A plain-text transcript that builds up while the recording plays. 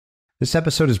This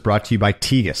episode is brought to you by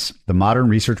Tegus, the modern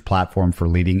research platform for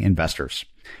leading investors.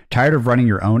 Tired of running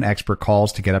your own expert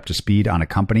calls to get up to speed on a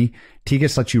company?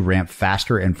 Tegus lets you ramp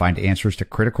faster and find answers to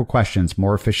critical questions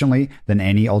more efficiently than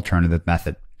any alternative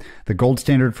method. The gold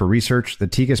standard for research, the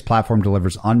Tegus platform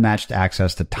delivers unmatched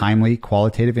access to timely,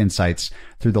 qualitative insights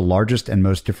through the largest and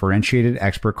most differentiated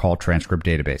expert call transcript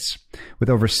database. With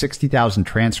over 60,000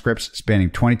 transcripts spanning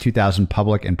 22,000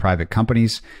 public and private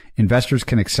companies, investors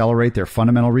can accelerate their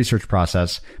fundamental research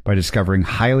process by discovering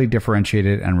highly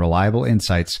differentiated and reliable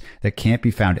insights that can't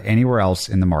be found anywhere else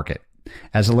in the market.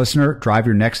 As a listener, drive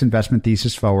your next investment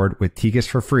thesis forward with Tegus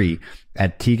for free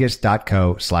at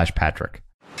tegus.co/Patrick.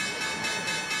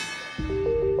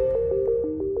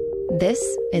 This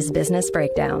is Business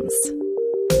Breakdowns.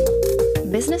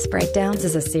 Business Breakdowns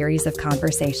is a series of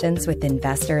conversations with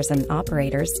investors and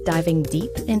operators diving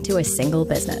deep into a single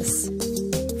business.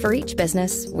 For each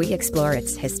business, we explore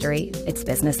its history, its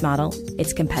business model,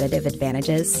 its competitive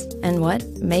advantages, and what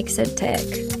makes it tick.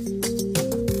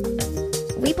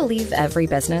 We believe every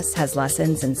business has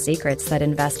lessons and secrets that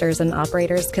investors and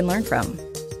operators can learn from,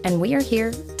 and we are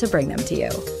here to bring them to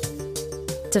you.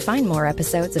 To find more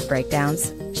episodes of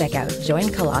Breakdowns, check out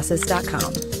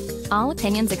joincolossus.com. All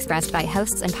opinions expressed by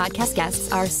hosts and podcast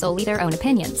guests are solely their own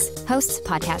opinions. Hosts,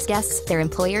 podcast guests, their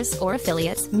employers, or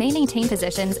affiliates may maintain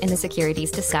positions in the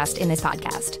securities discussed in this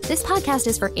podcast. This podcast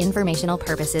is for informational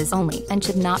purposes only and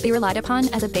should not be relied upon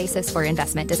as a basis for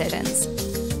investment decisions.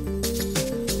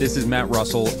 This is Matt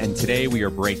Russell, and today we are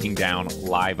breaking down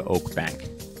Live Oak Bank.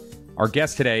 Our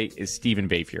guest today is Stephen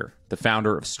Vafier, the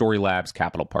founder of Storri Labs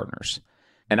Capital Partners.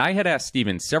 And I had asked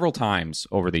Stephen several times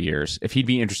over the years if he'd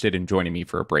be interested in joining me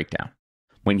for a breakdown.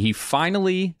 When he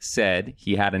finally said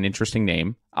he had an interesting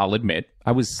name, I'll admit,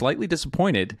 I was slightly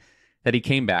disappointed that he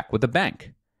came back with a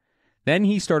bank. Then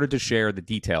he started to share the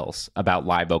details about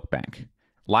Live Oak Bank.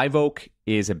 Live Oak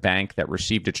is a bank that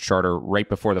received its charter right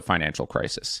before the financial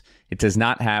crisis. It does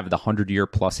not have the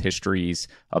 100-year-plus histories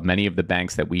of many of the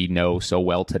banks that we know so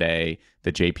well today,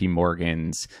 the JP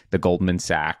Morgans, the Goldman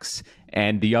Sachs,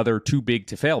 and the other too big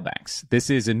to fail banks. This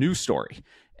is a new story,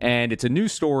 and it's a new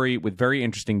story with very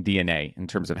interesting DNA in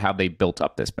terms of how they built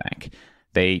up this bank.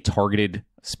 They targeted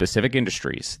specific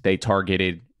industries. They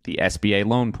targeted the SBA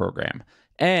loan program,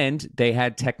 and they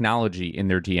had technology in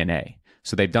their DNA.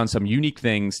 So they've done some unique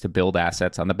things to build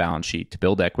assets on the balance sheet, to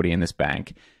build equity in this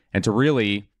bank, and to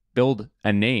really build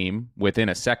a name within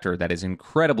a sector that is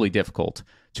incredibly difficult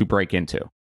to break into.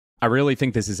 I really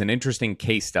think this is an interesting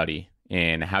case study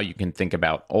in how you can think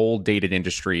about old dated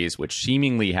industries which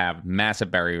seemingly have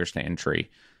massive barriers to entry,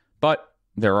 but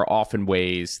there are often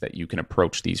ways that you can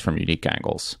approach these from unique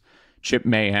angles. Chip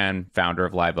Mahan, founder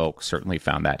of Live Oak, certainly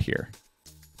found that here.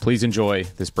 Please enjoy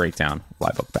this breakdown of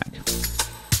Live Oak Bank.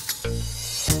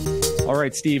 All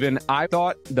right, Stephen, I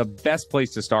thought the best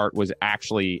place to start was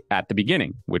actually at the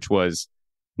beginning, which was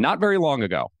not very long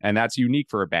ago. And that's unique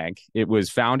for a bank. It was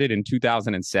founded in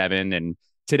 2007. And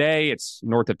today it's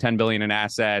north of 10 billion in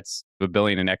assets, $1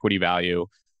 billion in equity value.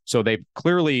 So they've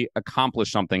clearly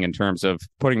accomplished something in terms of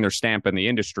putting their stamp in the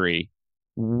industry.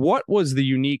 What was the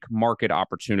unique market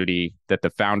opportunity that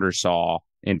the founders saw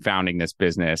in founding this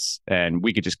business? And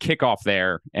we could just kick off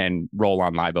there and roll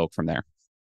on Live Oak from there.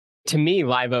 To me,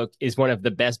 Live Oak is one of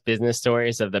the best business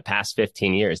stories of the past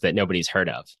 15 years that nobody's heard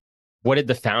of. What did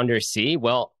the founders see?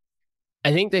 Well,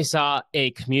 I think they saw a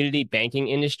community banking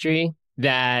industry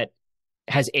that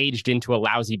has aged into a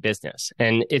lousy business,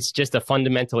 and it's just a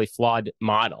fundamentally flawed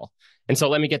model. And so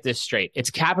let me get this straight.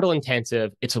 It's capital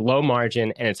intensive, it's low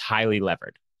margin, and it's highly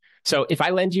levered. So if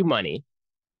I lend you money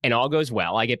and all goes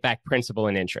well, I get back principal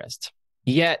and interest.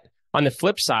 Yet on the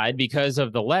flip side, because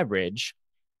of the leverage,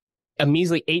 a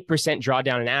measly 8%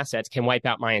 drawdown in assets can wipe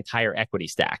out my entire equity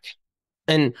stack.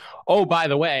 And oh, by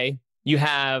the way, you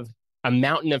have a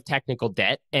mountain of technical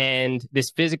debt and this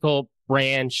physical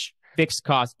branch fixed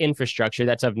cost infrastructure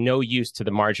that's of no use to the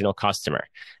marginal customer.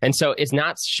 And so it's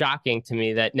not shocking to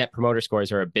me that net promoter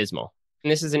scores are abysmal.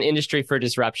 And this is an industry for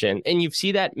disruption. And you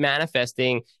see that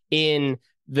manifesting in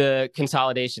the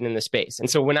consolidation in the space.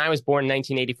 And so when I was born in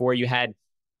 1984, you had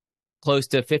close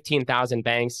to 15,000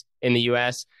 banks in the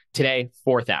US. Today,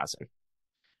 4,000.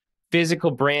 Physical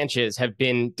branches have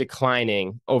been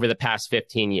declining over the past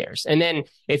 15 years. And then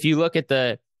if you look at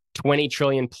the 20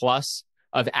 trillion plus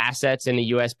of assets in the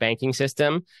US banking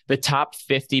system, the top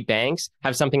 50 banks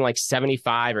have something like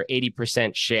 75 or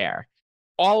 80% share.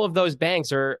 All of those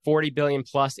banks are 40 billion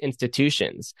plus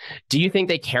institutions. Do you think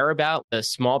they care about the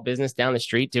small business down the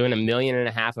street doing $1.5 million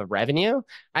of revenue?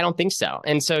 I don't think so.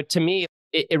 And so to me,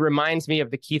 it reminds me of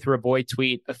the Keith Rabois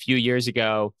tweet a few years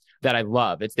ago that I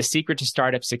love. It's the secret to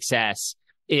startup success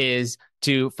is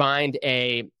to find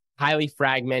a highly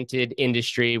fragmented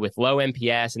industry with low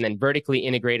NPS and then vertically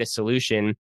integrate a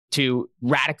solution to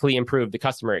radically improve the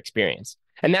customer experience.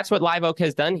 And that's what Live Oak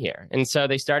has done here. And so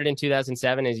they started in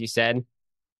 2007, as you said,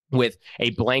 with a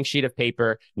blank sheet of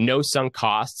paper, no sunk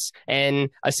costs, and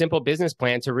a simple business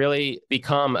plan to really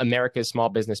become America's small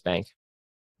business bank.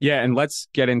 Yeah, and let's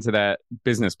get into that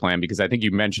business plan, because I think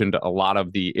you mentioned a lot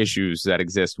of the issues that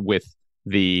exist with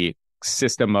the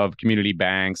system of community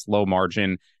banks, low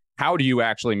margin. How do you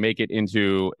actually make it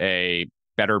into a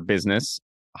better business,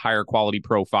 higher quality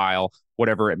profile,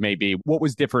 whatever it may be? What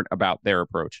was different about their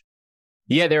approach?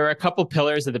 Yeah, there are a couple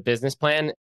pillars of the business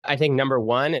plan. I think number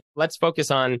one, let's focus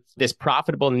on this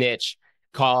profitable niche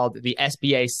called the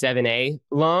SBA 7A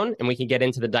loan, and we can get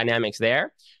into the dynamics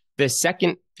there. The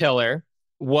second pillar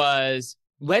was,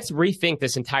 let's rethink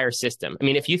this entire system. I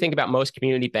mean, if you think about most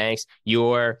community banks,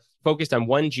 you're focused on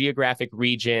one geographic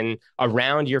region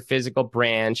around your physical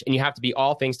branch, and you have to be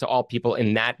all things to all people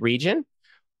in that region.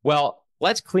 Well,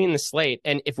 let's clean the slate.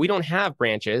 And if we don't have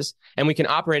branches and we can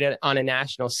operate it on a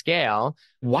national scale,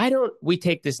 why don't we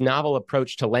take this novel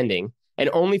approach to lending and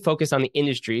only focus on the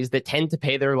industries that tend to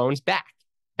pay their loans back?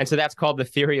 And so that's called the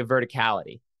theory of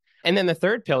verticality. And then the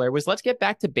third pillar was, let's get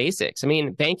back to basics. I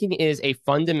mean, banking is a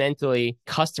fundamentally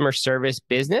customer service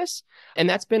business, and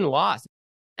that's been lost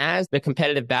as the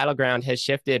competitive battleground has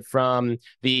shifted from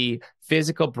the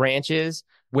physical branches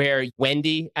where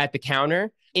Wendy at the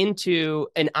counter into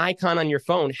an icon on your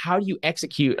phone. How do you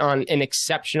execute on an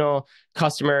exceptional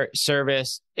customer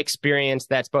service experience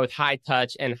that's both high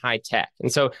touch and high tech?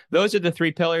 And so those are the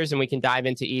three pillars, and we can dive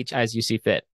into each as you see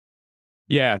fit.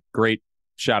 Yeah, great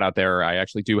shout out there. I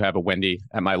actually do have a Wendy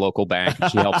at my local bank.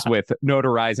 She helps with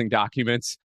notarizing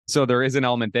documents. So there is an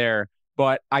element there.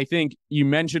 But I think you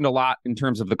mentioned a lot in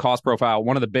terms of the cost profile.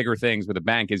 One of the bigger things with a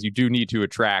bank is you do need to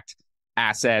attract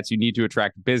assets. You need to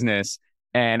attract business.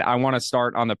 And I want to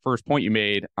start on the first point you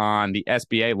made on the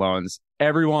SBA loans.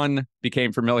 Everyone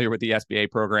became familiar with the SBA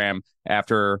program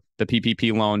after the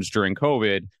PPP loans during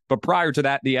COVID. But prior to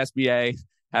that, the SBA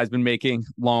has been making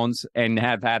loans and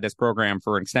have had this program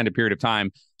for an extended period of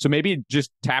time. So maybe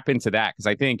just tap into that, because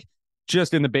I think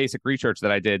just in the basic research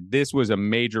that I did, this was a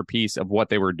major piece of what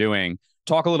they were doing.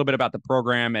 Talk a little bit about the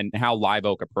program and how Live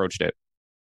Oak approached it.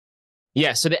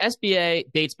 Yeah, so the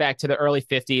SBA dates back to the early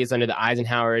 50s under the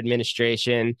Eisenhower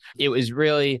administration. It was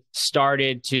really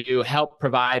started to help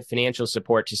provide financial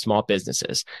support to small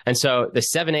businesses. And so the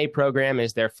 7A program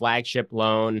is their flagship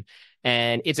loan.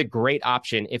 And it's a great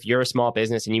option if you're a small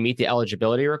business and you meet the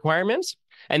eligibility requirements.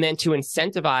 And then to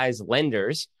incentivize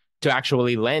lenders to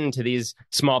actually lend to these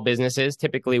small businesses,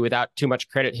 typically without too much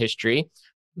credit history,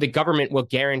 the government will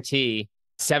guarantee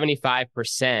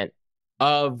 75%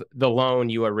 of the loan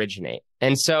you originate.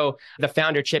 And so the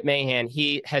founder, Chip Mahan,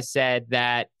 he has said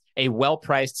that a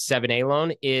well-priced 7A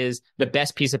loan is the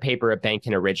best piece of paper a bank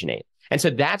can originate. And so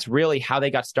that's really how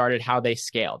they got started, how they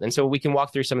scaled. And so we can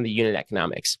walk through some of the unit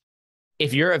economics.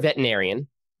 If you're a veterinarian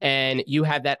and you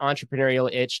have that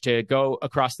entrepreneurial itch to go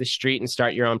across the street and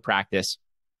start your own practice,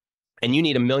 and you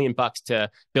need $1 million to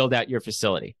build out your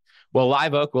facility, well,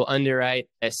 Live Oak will underwrite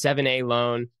a 7A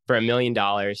loan for $1 million,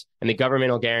 and the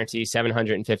government will guarantee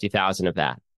 $750,000 of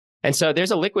that. And so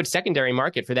there's a liquid secondary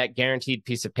market for that guaranteed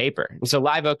piece of paper. And so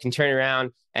Live Oak can turn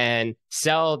around and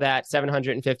sell that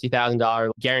 $750,000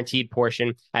 guaranteed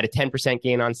portion at a 10%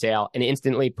 gain on sale and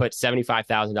instantly put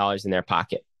 $75,000 in their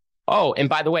pocket. Oh, and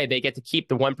by the way, they get to keep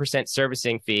the 1%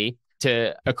 servicing fee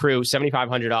to accrue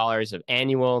 $7,500 of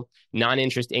annual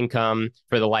non-interest income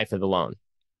for the life of the loan.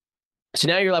 So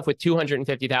now you're left with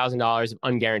 $250,000 of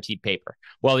unguaranteed paper.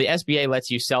 Well, the SBA lets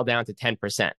you sell down to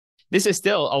 10%. This is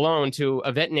still a loan to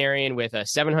a veterinarian with a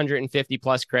 750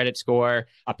 plus credit score,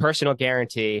 a personal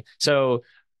guarantee. So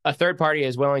a third party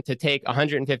is willing to take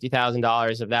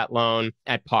 $150,000 of that loan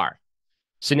at par.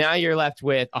 So now you're left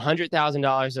with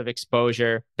 $100,000 of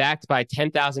exposure backed by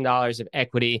 $10,000 of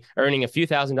equity, earning a few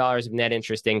 $1,000s of net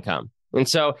interest income. And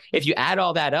so if you add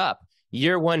all that up,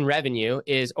 year one revenue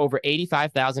is over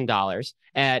 $85,000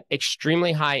 at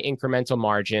extremely high incremental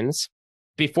margins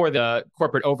before the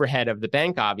corporate overhead of the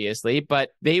bank, obviously, but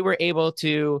they were able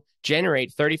to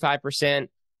generate 35%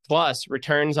 plus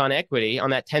returns on equity on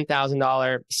that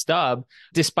 $10,000 stub,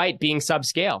 despite being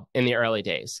subscale in the early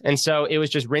days. And so it was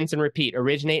just rinse and repeat,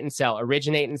 originate and sell,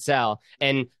 originate and sell.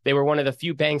 And they were one of the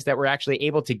few banks that were actually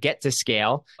able to get to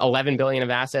scale, 11 billion of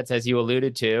assets, as you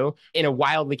alluded to, in a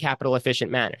wildly capital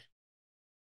efficient manner.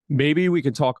 Maybe we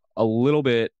could talk a little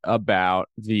bit about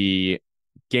the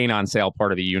gain on sale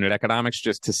part of the unit economics,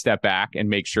 just to step back and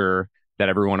make sure that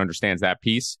everyone understands that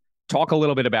piece. Talk a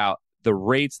little bit about the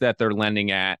rates that they're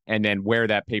lending at, and then where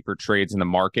that paper trades in the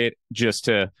market, just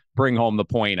to bring home the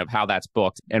point of how that's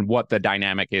booked and what the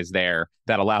dynamic is there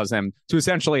that allows them to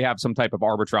essentially have some type of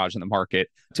arbitrage in the market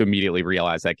to immediately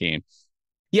realize that gain.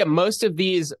 Yeah, most of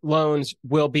these loans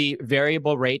will be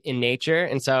variable rate in nature.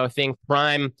 And so I think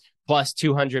prime plus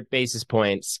 200 basis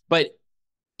points. But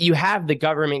you have the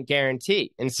government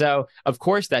guarantee. And so, of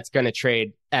course, that's going to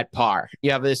trade at par.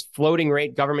 You have this floating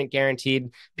rate government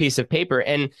guaranteed piece of paper,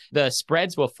 and the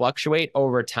spreads will fluctuate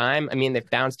over time. I mean, they've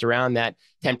bounced around that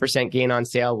 10% gain on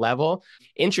sale level.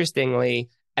 Interestingly,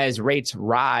 as rates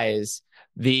rise,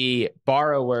 the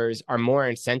borrowers are more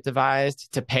incentivized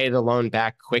to pay the loan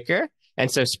back quicker. And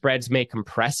so spreads may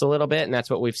compress a little bit, and that's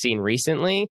what we've seen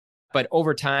recently. But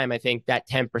over time, I think that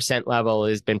 10% level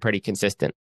has been pretty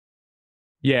consistent.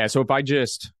 Yeah, so if I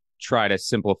just try to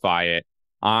simplify it,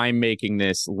 I'm making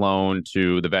this loan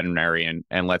to the veterinarian,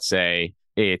 and let's say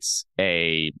it's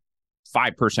a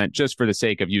 5% just for the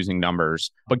sake of using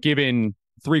numbers. But given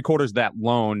 3/4 of that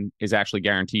loan is actually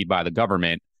guaranteed by the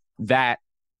government, that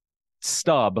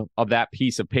stub of that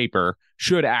piece of paper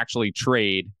should actually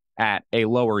trade at a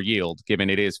lower yield,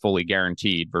 given it is fully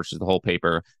guaranteed versus the whole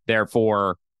paper.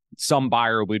 Therefore, some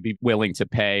buyer would be willing to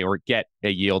pay or get a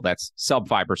yield that's sub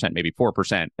 5%, maybe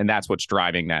 4%. And that's what's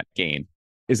driving that gain.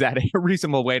 Is that a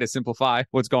reasonable way to simplify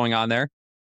what's going on there?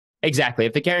 Exactly.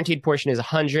 If the guaranteed portion is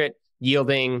 100,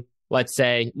 yielding, let's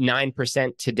say,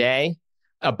 9% today,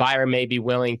 a buyer may be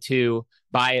willing to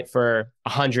buy it for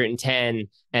 110,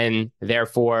 and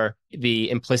therefore the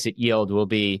implicit yield will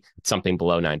be something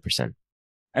below 9%.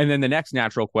 And then the next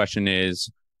natural question is,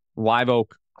 Live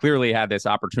Oak clearly had this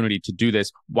opportunity to do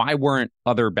this. Why weren't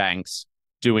other banks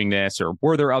doing this, or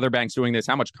were there other banks doing this?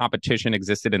 How much competition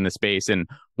existed in the space, and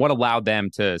what allowed them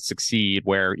to succeed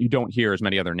where you don't hear as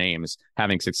many other names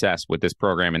having success with this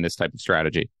program and this type of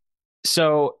strategy?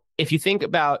 So if you think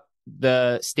about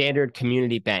the standard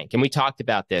community bank, and we talked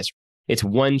about this, it's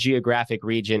one geographic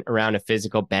region around a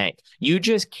physical bank. You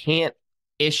just can't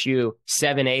issue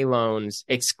 7A loans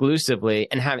exclusively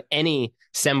and have any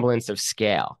semblance of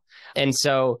scale. And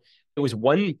so it was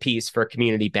one piece for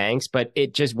community banks, but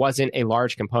it just wasn't a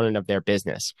large component of their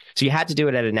business. So you had to do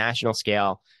it at a national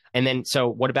scale. And then, so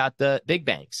what about the big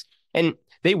banks? And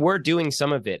they were doing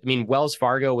some of it. I mean, Wells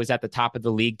Fargo was at the top of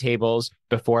the league tables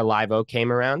before Live Oak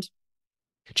came around.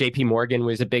 JP Morgan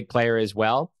was a big player as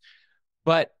well.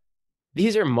 But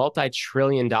these are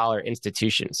multi-trillion-dollar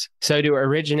institutions. So to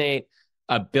originate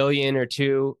 $1 billion or $2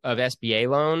 billion of SBA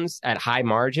loans at high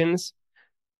margins,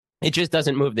 it just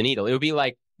doesn't move the needle. It would be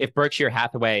like if Berkshire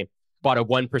Hathaway bought a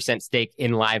 1% stake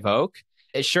in Live Oak.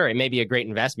 Sure, it may be a great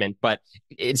investment, but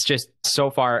it's just so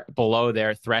far below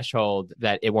their threshold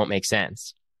that it won't make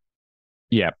sense.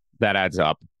 Yeah, that adds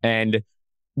up. And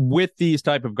with these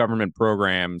type of government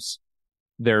programs,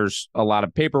 there's a lot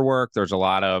of paperwork. There's a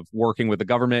lot of working with the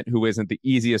government, who isn't the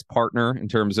easiest partner in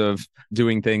terms of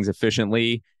doing things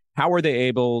efficiently. How were they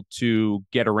able to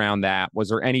get around that? Was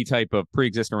there any type of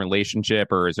pre-existing relationship,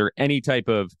 or is there any type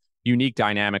of unique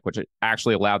dynamic which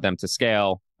actually allowed them to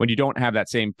scale when you don't have that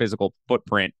same physical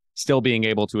footprint, still being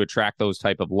able to attract those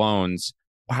type of loans?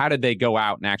 How did they go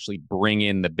out and actually bring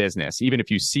in the business? Even if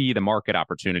you see the market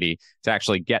opportunity, to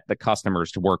actually get the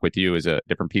customers to work with you is a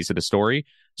different piece of the story.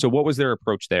 So what was their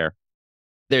approach there?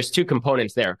 There's two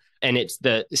components there, and it's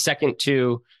the second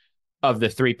two of the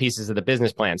three pieces of the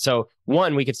business plan. So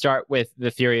one, we could start with the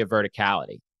theory of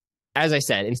verticality. As I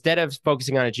said, instead of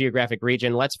focusing on a geographic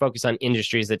region, let's focus on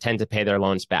industries that tend to pay their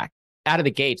loans back. Out of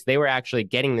the gates, they were actually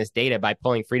getting this data by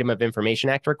pulling Freedom of Information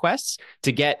Act requests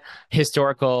to get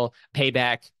historical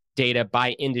payback data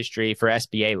by industry for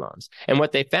SBA loans. And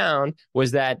what they found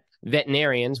was that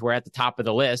veterinarians were at the top of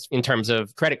the list in terms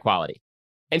of credit quality.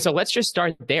 And so let's just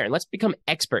start there, and let's become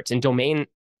experts and domain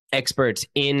experts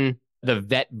in the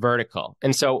vet vertical.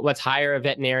 And so let's hire a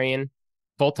veterinarian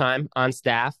full-time on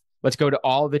staff. Let's go to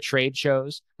all the trade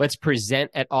shows. Let's present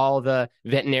at all the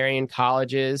veterinarian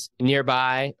colleges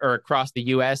nearby or across the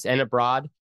US and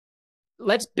abroad.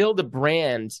 Let's build a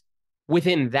brand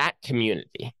within that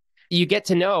community. You get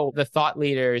to know the thought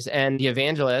leaders and the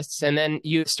evangelists, and then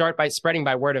you start by spreading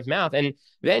by word of mouth. And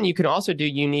then you can also do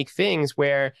unique things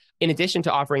where, in addition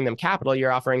to offering them capital,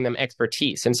 you're offering them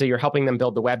expertise. And so you're helping them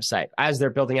build the website. As they're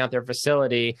building out their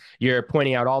facility, you're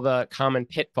pointing out all the common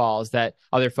pitfalls that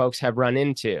other folks have run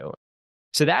into.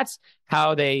 So that's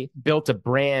how they built a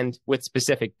brand with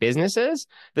specific businesses.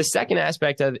 The second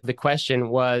aspect of the question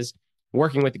was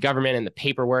working with the government and the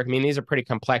paperwork. I mean, these are pretty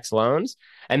complex loans.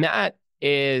 And that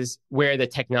is where the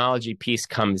technology piece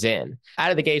comes in.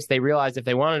 Out of the gates, they realized if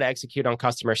they wanted to execute on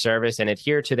customer service and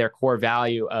adhere to their core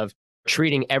value of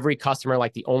treating every customer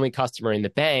like the only customer in the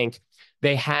bank,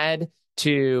 they had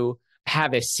to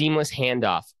have a seamless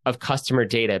handoff of customer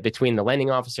data between the lending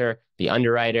officer, the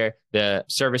underwriter, the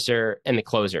servicer, and the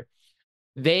closer.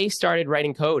 They started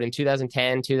writing code in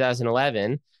 2010,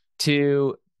 2011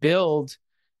 to build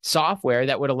software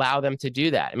that would allow them to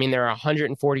do that. I mean, there are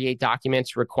 148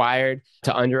 documents required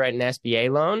to underwrite an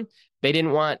SBA loan. They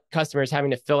didn't want customers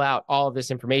having to fill out all of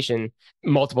this information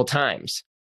multiple times.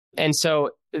 And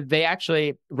so they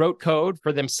actually wrote code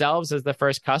for themselves as the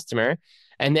first customer,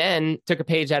 and then took a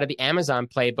page out of the Amazon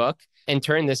playbook and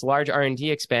turned this large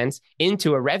R&D expense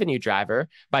into a revenue driver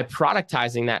by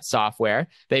productizing that software.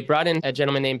 They brought in a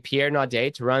gentleman named Pierre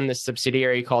Naudet to run the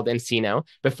subsidiary called Encino.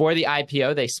 Before the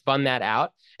IPO, they spun that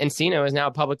out. Encino is now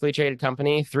a publicly traded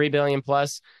company, $3 billion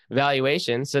plus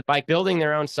valuation. So by building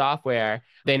their own software,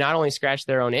 they not only scratched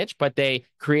their own itch, but they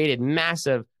created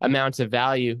massive amounts of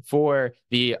value for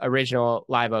the original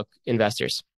Live Oak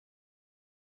investors.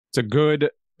 It's a good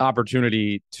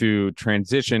opportunity to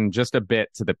transition just a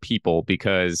bit to the people,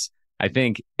 because I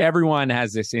think everyone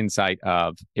has this insight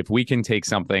of, if we can take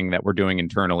something that we're doing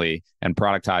internally and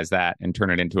productize that and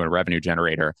turn it into a revenue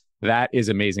generator, that is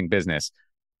amazing business.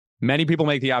 Many people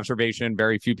make the observation,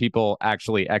 very few people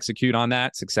actually execute on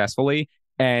that successfully.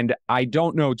 And I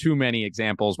don't know too many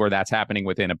examples where that's happening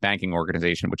within a banking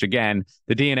organization, which, again,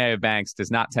 the DNA of banks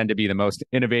does not tend to be the most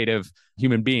innovative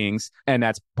human beings. And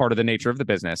that's part of the nature of the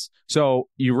business. So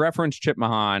you referenced Chip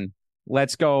Mahan.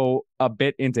 Let's go a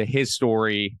bit into his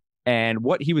story and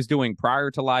what he was doing prior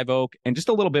to Live Oak, and just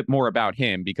a little bit more about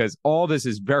him, because all this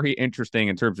is very interesting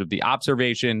in terms of the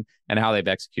observation and how they've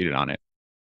executed on it.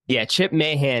 Yeah, Chip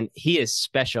Mahan, he is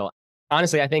special.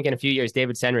 Honestly, I think in a few years,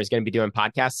 David Senra is going to be doing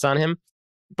podcasts on him.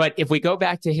 But if we go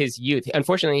back to his youth,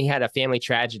 unfortunately, he had a family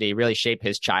tragedy really shape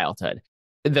his childhood.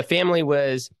 The family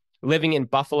was living in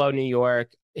Buffalo, New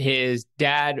York. His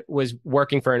dad was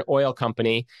working for an oil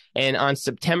company. And on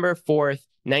September 4th,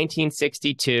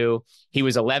 1962, he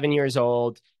was 11 years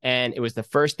old, and it was the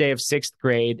first day of sixth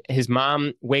grade. His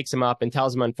mom wakes him up and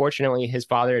tells him, unfortunately, his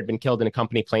father had been killed in a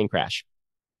company plane crash.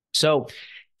 So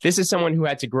this is someone who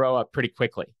had to grow up pretty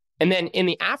quickly. And then in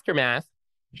the aftermath,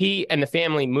 he and the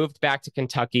family moved back to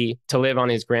Kentucky to live on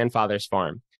his grandfather's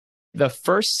farm. The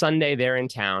first Sunday they're in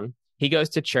town, he goes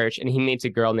to church and he meets a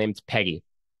girl named Peggy.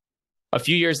 A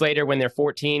few years later, when they're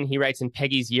 14, he writes in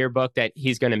Peggy's yearbook that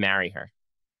he's going to marry her.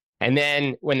 And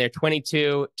then when they're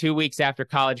 22, 2 weeks after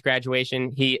college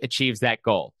graduation, he achieves that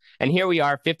goal. And here we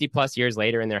are 50 plus years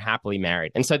later, and they're happily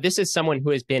married. And so this is someone who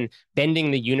has been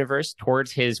bending the universe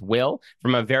towards his will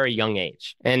from a very young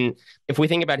age. And if we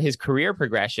think about his career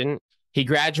progression, he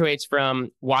graduates from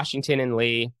Washington and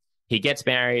Lee, he gets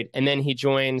married, and then he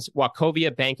joins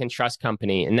Wachovia Bank and Trust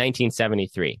Company in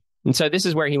 1973. And so this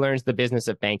is where he learns the business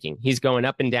of banking. He's going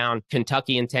up and down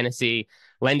Kentucky and Tennessee,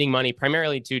 lending money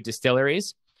primarily to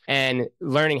distilleries and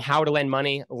learning how to lend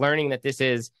money, learning that this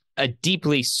is a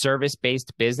deeply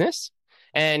service-based business.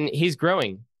 And he's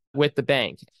growing with the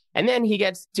bank. And then he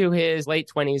gets to his late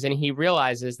 20s and he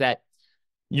realizes that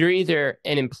you're either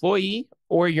an employee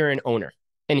or you're an owner.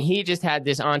 And he just had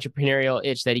this entrepreneurial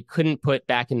itch that he couldn't put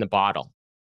back in the bottle.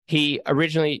 He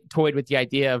originally toyed with the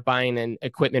idea of buying an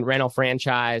equipment rental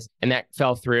franchise, and that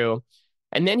fell through.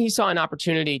 And then he saw an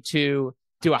opportunity to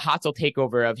do a hostile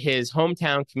takeover of his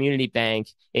hometown community bank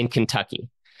in Kentucky.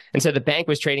 And so the bank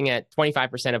was trading at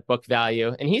 25% of book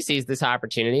value. And he sees this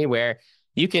opportunity where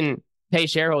you can pay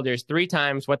shareholders 3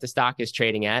 times what the stock is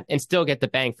trading at and still get the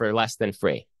bank for less than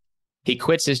free. He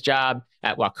quits his job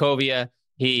at Wachovia.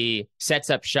 He sets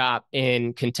up shop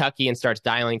in Kentucky and starts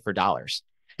dialing for dollars.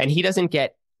 And he doesn't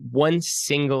get one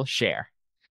single share.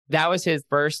 That was his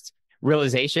first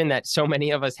realization that so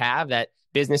many of us have, that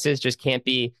businesses just can't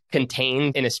be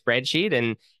contained in a spreadsheet.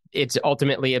 And it's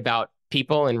ultimately about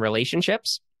people and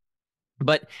relationships.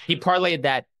 But he parlayed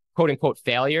that quote unquote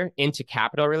failure into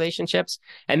capital relationships.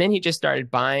 And then he just started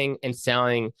buying and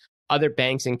selling other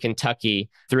banks in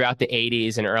Kentucky throughout the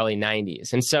 80s and early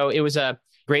 90s. And so it was a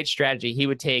great strategy. He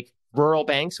would take rural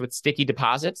banks with sticky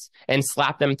deposits and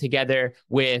slap them together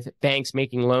with banks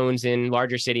making loans in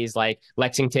larger cities like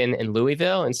Lexington and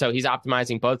Louisville. And so he's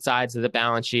optimizing both sides of the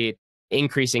balance sheet,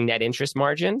 increasing net interest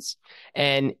margins.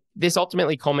 And this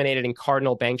ultimately culminated in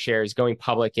Cardinal Bank shares going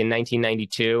public in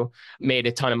 1992, made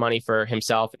a ton of money for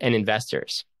himself and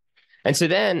investors. And so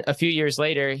then a few years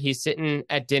later, he's sitting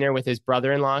at dinner with his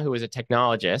brother-in-law, who was a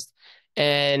technologist.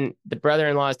 And the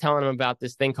brother-in-law is telling him about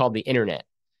this thing called the internet.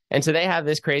 And so they have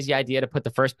this crazy idea to put the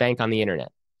first bank on the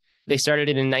internet. They started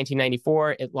it in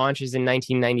 1994. It launches in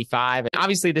 1995. And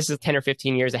obviously, this is 10 or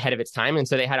 15 years ahead of its time. And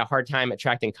so they had a hard time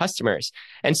attracting customers.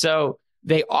 And so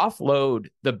they offload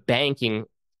the banking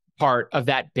part of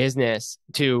that business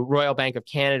to Royal Bank of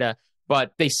Canada,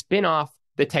 but they spin off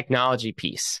the technology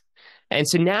piece. And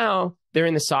so now they're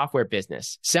in the software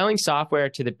business, selling software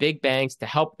to the big banks to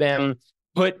help them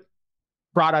put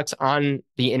products on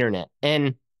the internet.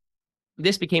 And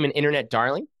this became an internet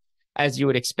darling, as you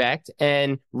would expect.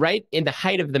 And right in the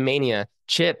height of the mania,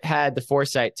 Chip had the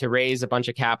foresight to raise a bunch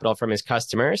of capital from his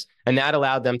customers, and that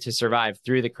allowed them to survive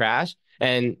through the crash.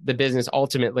 And the business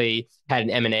ultimately had an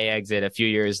M&A exit a few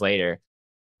years later.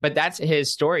 But that's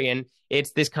his story. And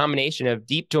it's this combination of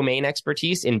deep domain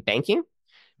expertise in banking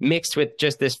mixed with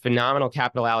just this phenomenal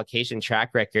capital allocation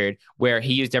track record where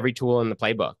he used every tool in the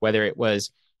playbook, whether it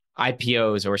was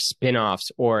IPOs or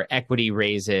spinoffs or equity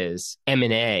raises,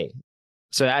 M&A.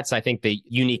 So that's, I think, the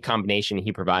unique combination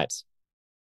he provides.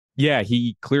 Yeah,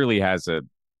 he clearly has an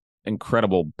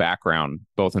incredible background,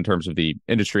 both in terms of the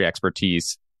industry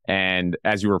expertise. And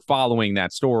as you were following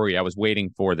that story, I was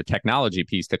waiting for the technology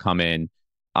piece to come in,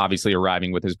 obviously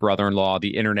arriving with his brother-in-law,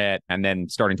 the internet, and then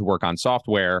starting to work on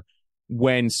software.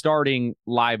 When starting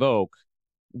Live Oak,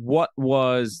 what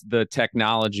was the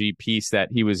technology piece that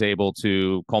he was able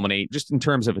to culminate just in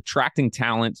terms of attracting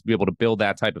talent to be able to build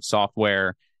that type of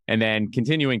software and then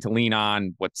continuing to lean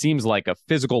on what seems like a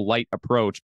physical light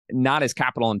approach, not as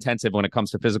capital intensive when it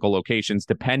comes to physical locations,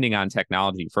 depending on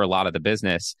technology for a lot of the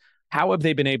business? How have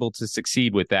they been able to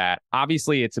succeed with that?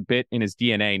 Obviously, it's a bit in his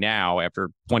DNA now after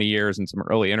 20 years and some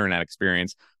early internet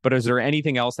experience. But is there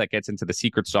anything else that gets into the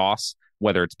secret sauce,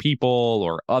 whether it's people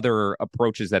or other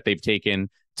approaches that they've taken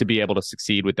to be able to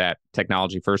succeed with that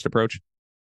technology first approach?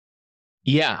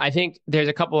 Yeah, I think there's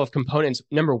a couple of components.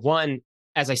 Number one,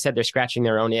 as I said, they're scratching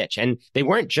their own itch. And they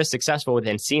weren't just successful with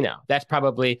Encino. That's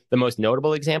probably the most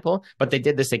notable example. But they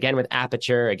did this again with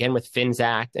Aperture, again with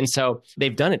Finxact. And so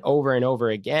they've done it over and over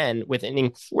again with an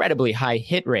incredibly high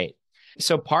hit rate.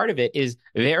 So part of it is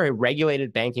they're a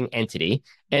regulated banking entity,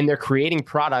 and they're creating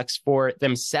products for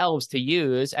themselves to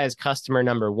use as customer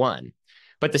number one.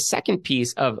 But the second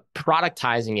piece of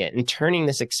productizing it and turning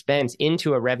this expense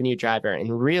into a revenue driver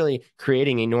and really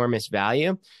creating enormous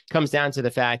value comes down to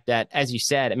the fact that, as you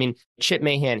said, I mean, Chip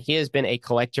Mahan, he has been a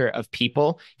collector of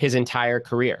people his entire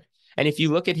career. And if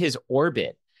you look at his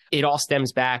orbit, it all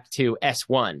stems back to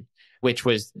S1, which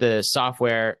was the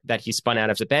software that he spun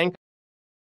out of the bank.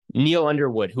 Neil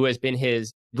Underwood, who has been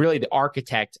his really the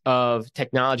architect of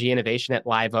technology innovation at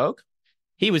Live Oak,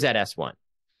 he was at S1.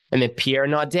 And then Pierre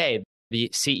Naudet, the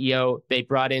CEO they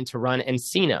brought in to run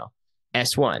Encino,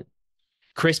 S1.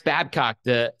 Chris Babcock,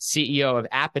 the CEO of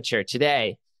Aperture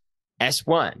today,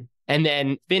 S1. And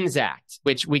then Finxact,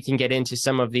 which we can get into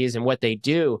some of these and what they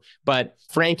do. But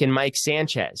Frank and Mike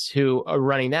Sanchez, who are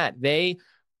running that, they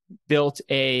built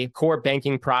a core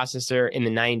banking processor in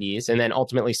the 90s and then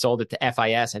ultimately sold it to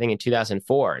FIS, I think in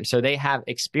 2004. And so they have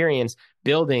experience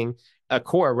building a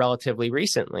core relatively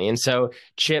recently. And so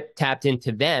Chip tapped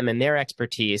into them and their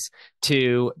expertise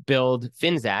to build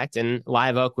Finxact, and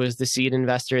Live Oak was the seed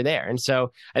investor there. And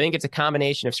so I think it's a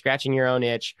combination of scratching your own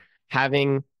itch,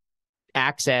 having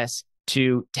access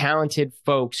to talented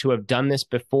folks who have done this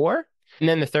before. And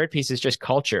then the third piece is just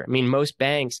culture. I mean, most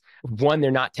banks, one,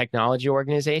 they're not technology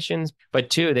organizations, but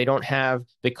two, they don't have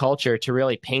the culture to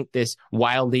really paint this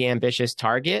wildly ambitious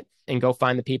target and go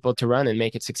find the people to run and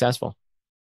make it successful.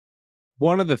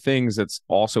 One of the things that's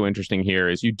also interesting here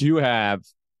is you do have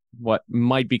what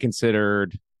might be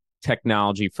considered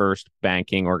technology first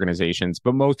banking organizations,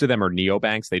 but most of them are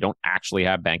neobanks. They don't actually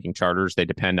have banking charters. They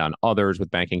depend on others with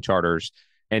banking charters.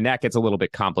 And that gets a little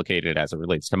bit complicated as it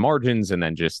relates to margins and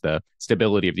then just the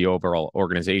stability of the overall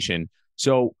organization.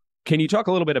 So can you talk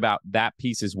a little bit about that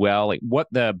piece as well, like what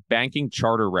the banking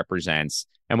charter represents?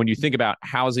 And when you think about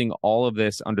housing all of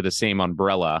this under the same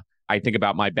umbrella, I think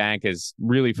about my bank as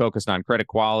really focused on credit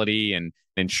quality and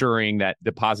ensuring that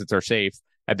deposits are safe.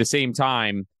 At the same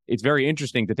time, it's very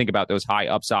interesting to think about those high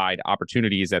upside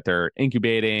opportunities that they're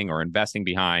incubating or investing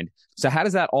behind. So how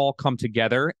does that all come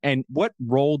together? And what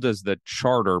role does the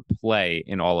charter play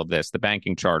in all of this, the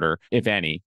banking charter, if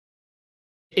any?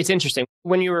 It's interesting.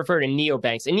 When you refer to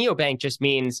neobanks, a neobank just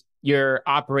means you're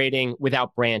operating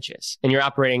without branches and you're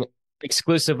operating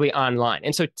exclusively online.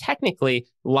 And so technically,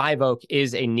 Live Oak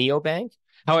is a neobank.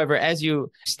 However, as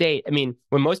you state, I mean,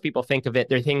 when most people think of it,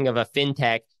 they're thinking of a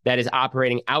fintech that is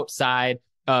operating outside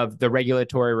of the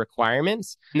regulatory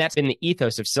requirements. And that's been the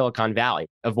ethos of Silicon Valley,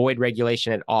 avoid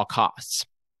regulation at all costs.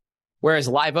 Whereas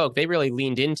Live Oak, they really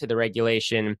leaned into the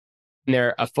regulation and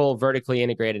they're a full vertically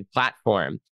integrated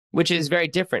platform, which is very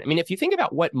different. I mean, if you think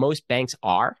about what most banks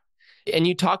are, and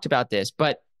you talked about this,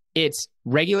 but it's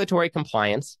regulatory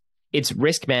compliance, it's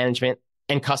risk management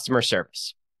and customer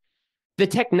service. The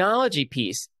technology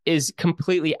piece is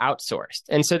completely outsourced.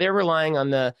 And so they're relying on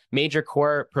the major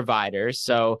core providers.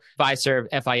 So Fiserv,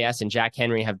 FIS, and Jack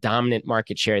Henry have dominant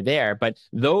market share there. But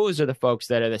those are the folks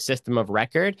that are the system of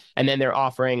record. And then they're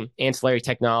offering ancillary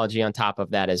technology on top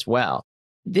of that as well.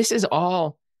 This is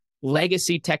all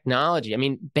legacy technology. I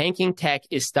mean, banking tech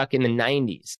is stuck in the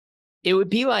 90s. It would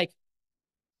be like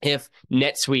if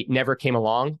NetSuite never came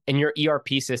along and your ERP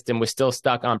system was still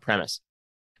stuck on premise.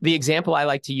 The example I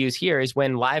like to use here is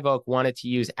when Live Oak wanted to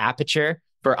use Aperture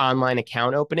for online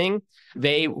account opening,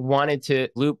 they wanted to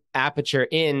loop Aperture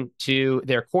into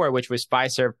their core, which was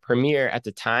Fiserv Premier at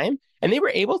the time. And they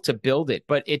were able to build it,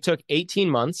 but it took 18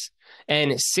 months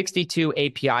and 62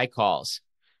 API calls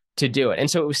to do it. And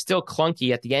so it was still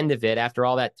clunky at the end of it after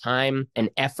all that time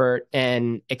and effort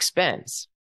and expense.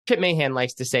 Chip Mahan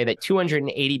likes to say that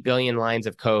 280 billion lines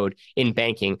of code in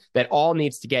banking that all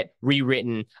needs to get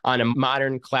rewritten on a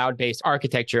modern cloud-based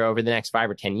architecture over the next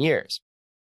 5 or 10 years.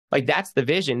 Like that's the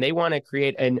vision. They want to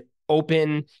create an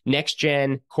open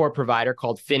next-gen core provider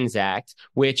called Finxact,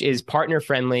 which is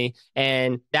partner-friendly,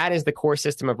 and that is the core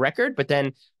system of record. But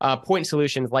then point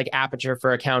solutions like Aperture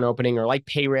for account opening or like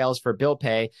Payrails for bill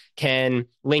pay can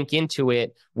link into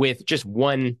it with just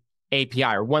one API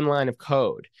or one line of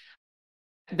code.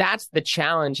 That's the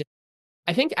challenge.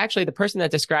 I think actually the person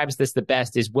that describes this the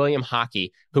best is William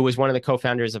Hockey, who was one of the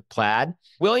co-founders of Plaid.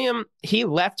 William, he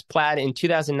left Plaid in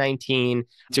 2019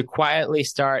 to quietly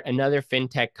start another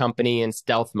fintech company in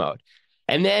stealth mode.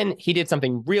 And then he did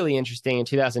something really interesting in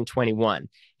 2021.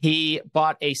 He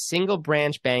bought a single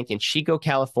branch bank in Chico,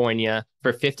 California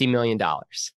for $50 million.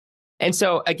 And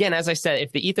so, again, as I said,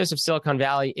 if the ethos of Silicon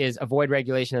Valley is avoid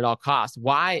regulation at all costs,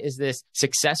 why is this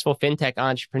successful fintech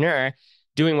entrepreneur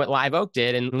doing what Live Oak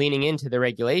did and leaning into the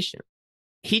regulation?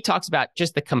 He talks about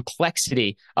just the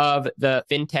complexity of the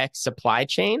fintech supply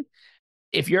chain.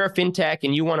 If you're a fintech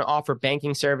and you want to offer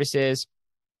banking services,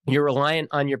 you're reliant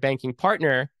on your banking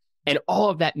partner and all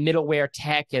of that middleware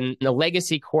tech and the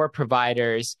legacy core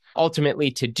providers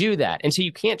ultimately to do that. And so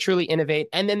you can't truly innovate.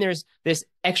 And then there's this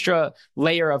extra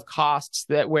layer of costs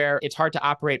that where it's hard to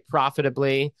operate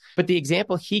profitably. But the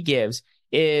example he gives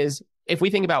is if we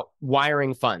think about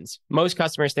wiring funds, most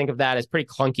customers think of that as pretty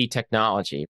clunky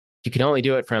technology. You can only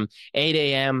do it from 8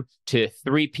 a.m. to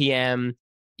 3 p.m.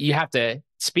 You have to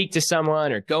speak to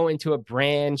someone or go into a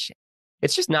branch.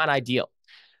 It's just not ideal.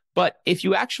 But if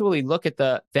you actually look at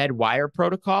the Fed wire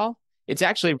protocol, it's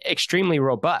actually extremely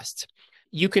robust.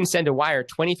 You can send a wire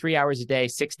 23 hours a day,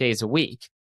 6 days a week.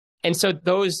 And so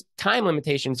those time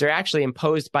limitations are actually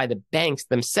imposed by the banks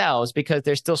themselves because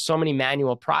there's still so many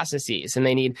manual processes and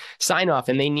they need sign off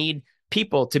and they need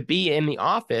people to be in the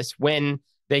office when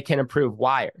they can approve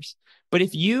wires. But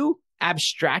if you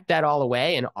abstract that all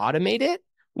away and automate it,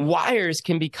 wires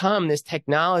can become this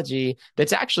technology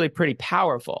that's actually pretty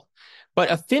powerful. But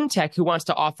a fintech who wants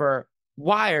to offer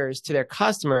wires to their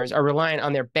customers are reliant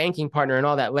on their banking partner and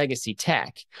all that legacy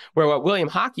tech. Where what William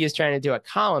Hockey is trying to do at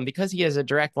Column, because he has a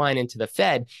direct line into the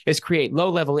Fed, is create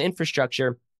low-level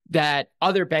infrastructure that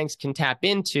other banks can tap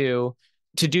into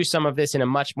to do some of this in a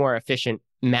much more efficient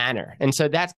manner. And so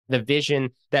that's the vision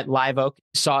that Live Oak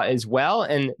saw as well,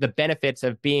 and the benefits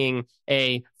of being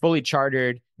a fully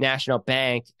chartered national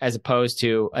bank as opposed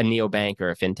to a neobank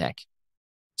or a fintech.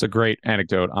 It's a great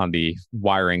anecdote on the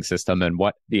wiring system and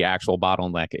what the actual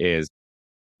bottleneck is.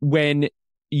 When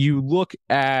you look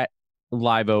at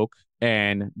Live Oak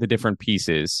and the different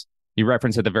pieces, you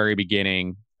referenced at the very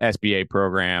beginning SBA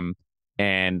program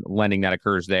and lending that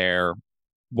occurs there,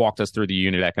 walked us through the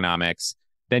unit economics.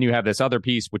 Then you have this other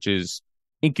piece, which is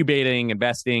incubating,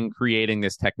 investing, creating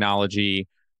this technology.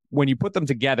 When you put them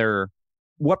together,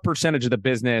 what percentage of the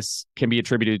business can be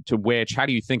attributed to which? How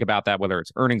do you think about that, whether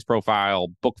it's earnings profile,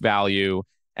 book value,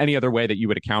 any other way that you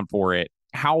would account for it?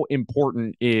 How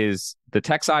important is the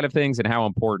tech side of things and how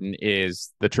important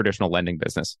is the traditional lending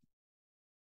business?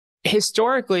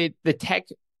 Historically, the tech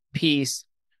piece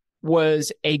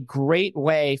was a great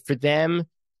way for them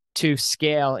to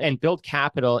scale and build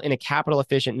capital in a capital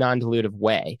efficient, non-dilutive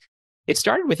way. It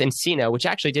started with Encina, which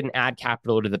actually didn't add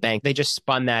capital to the bank. They just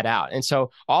spun that out. And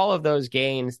so all of those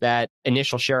gains that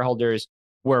initial shareholders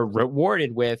were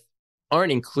rewarded with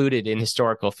aren't included in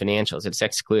historical financials. It's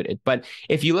excluded. But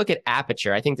if you look at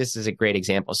Aperture, I think this is a great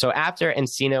example. So after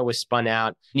Encina was spun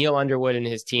out, Neil Underwood and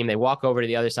his team, they walk over to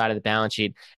the other side of the balance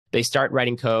sheet. They start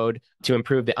writing code to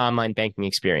improve the online banking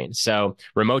experience. So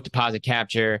remote deposit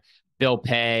capture, bill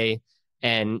pay,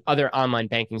 and other online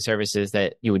banking services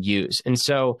that you would use. And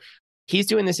so he's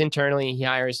doing this internally. He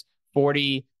hires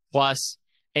 40 plus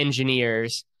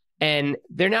engineers, and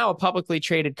they're now a publicly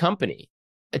traded company,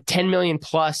 a 10 million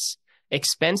plus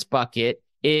expense bucket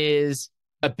is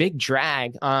a big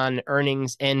drag on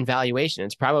earnings and valuation.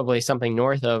 It's probably something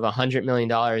north of $100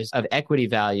 million of equity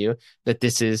value that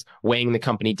this is weighing the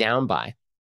company down by.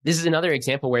 This is another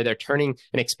example where they're turning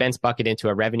an expense bucket into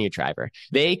a revenue driver.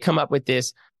 They come up with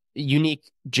this unique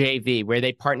JV where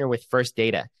they partner with First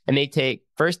Data, and they take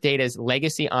First Data's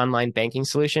legacy online banking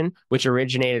solution, which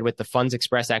originated with the Funds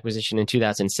Express acquisition in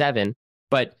 2007.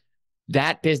 But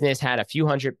that business had a few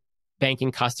hundred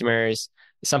banking customers,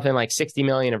 something like 60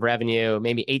 million of revenue,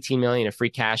 maybe 18 million of free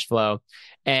cash flow.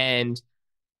 And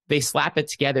they slap it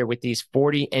together with these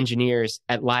 40 engineers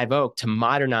at Live Oak to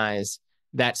modernize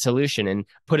that solution and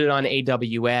put it on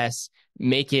AWS,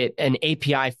 make it an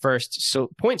API first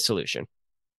point solution.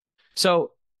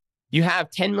 So you have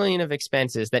 10 million of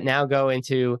expenses that now go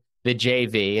into the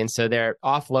JV. And so they're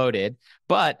offloaded,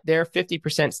 but their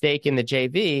 50% stake in the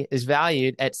JV is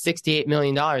valued at $68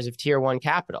 million of tier one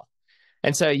capital.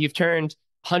 And so you've turned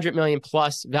 100 million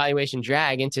plus valuation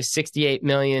drag into 68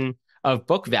 million of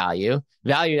book value,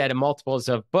 valued at a multiples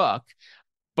of book,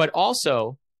 but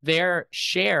also their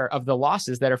share of the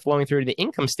losses that are flowing through to the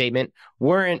income statement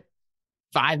weren't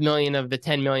 5 million of the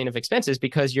 10 million of expenses,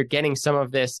 because you're getting some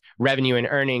of this revenue and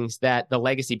earnings that the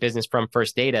legacy business from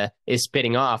First Data is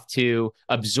spitting off to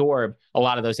absorb a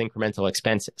lot of those incremental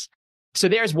expenses. So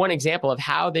there's one example of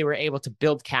how they were able to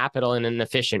build capital in an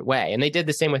efficient way. And they did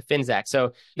the same with Finxact.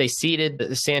 So they seeded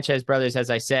the Sanchez brothers, as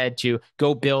I said, to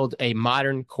go build a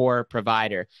modern core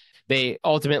provider. They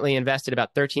ultimately invested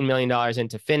about $13 million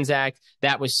into Finxact.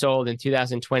 That was sold in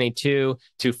 2022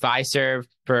 to Fiserv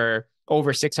for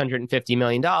over $650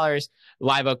 million.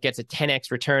 Live Oak gets a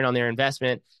 10x return on their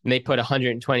investment, and they put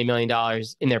 $120 million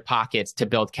in their pockets to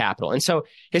build capital. And so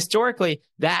historically,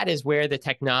 that is where the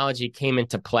technology came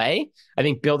into play. I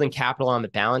think building capital on the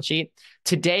balance sheet.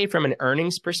 Today, from an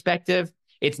earnings perspective,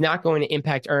 it's not going to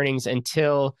impact earnings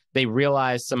until they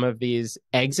realize some of these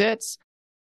exits.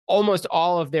 Almost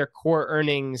all of their core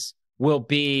earnings will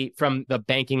be from the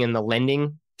banking and the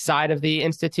lending side of the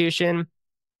institution.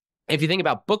 If you think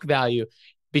about book value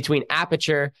between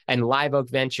Aperture and Live Oak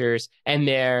Ventures and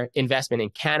their investment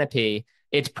in Canopy,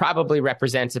 it probably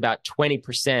represents about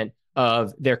 20%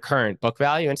 of their current book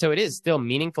value. And so it is still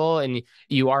meaningful, and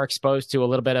you are exposed to a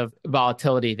little bit of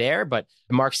volatility there, but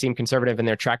the marks seem conservative and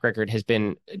their track record has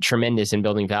been tremendous in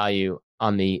building value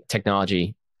on the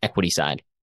technology equity side.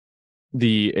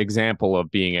 The example of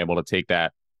being able to take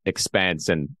that expense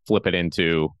and flip it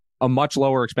into a much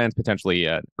lower expense, potentially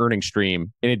an earning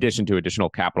stream, in addition to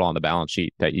additional capital on the balance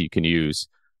sheet that you can use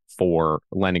for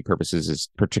lending purposes, is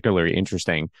particularly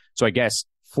interesting. So I guess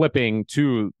flipping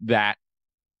to that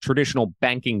traditional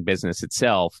banking business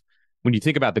itself, when you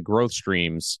think about the growth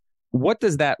streams, what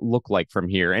does that look like from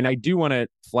here? And I do want to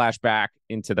flash back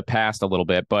into the past a little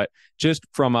bit, but just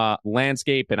from a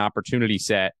landscape and opportunity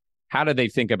set, how do they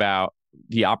think about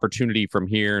the opportunity from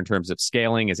here in terms of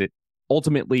scaling? Is it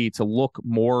ultimately to look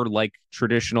more like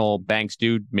traditional banks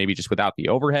do, maybe just without the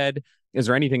overhead? Is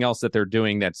there anything else that they're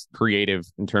doing that's creative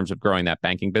in terms of growing that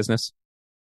banking business?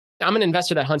 I'm an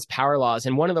investor that hunts power laws,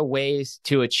 and one of the ways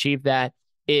to achieve that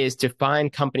is to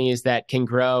find companies that can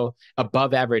grow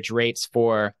above average rates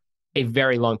for a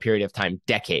very long period of time,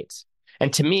 decades.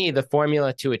 And to me, the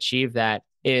formula to achieve that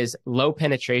is low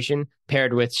penetration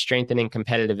paired with strengthening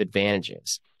competitive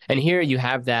advantages. And here you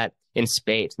have that in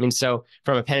spades. I mean, so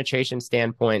from a penetration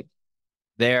standpoint,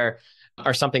 there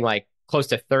are something like close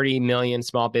to 30 million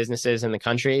small businesses in the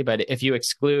country. But if you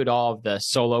exclude all of the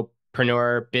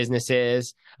solopreneur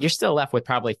businesses, you're still left with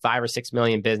probably 5 or 6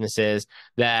 million businesses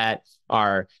that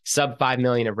are sub 5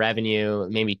 million of revenue,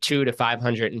 maybe 200 to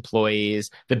 500 employees.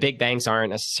 The big banks aren't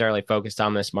necessarily focused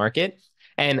on this market.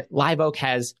 And Live Oak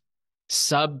has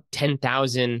sub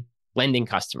 10,000 lending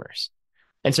customers.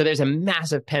 And so there's a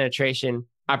massive penetration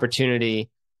opportunity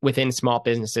within small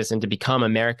businesses and to become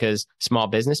America's small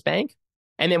business bank.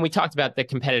 And then we talked about the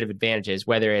competitive advantages,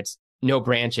 whether it's no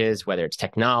branches, whether it's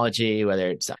technology, whether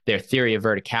it's their theory of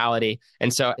verticality.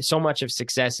 And so much of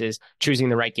success is choosing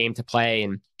the right game to play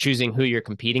and choosing who you're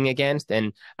competing against.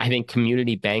 And I think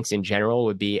community banks in general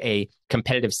would be a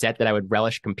competitive set that I would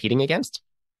relish competing against.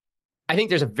 I think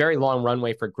there's a very long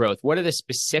runway for growth. What are the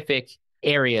specific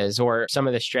areas or some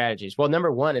of the strategies? Well,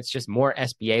 number one, it's just more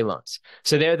SBA loans.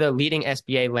 So they're the leading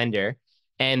SBA lender,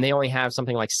 and they only have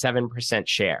something like 7%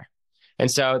 share. And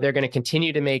so they're going to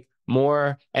continue to make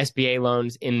more SBA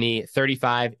loans in the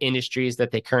 35 industries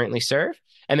that they currently serve,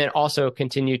 and then also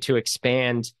continue to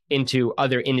expand into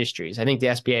other industries. I think the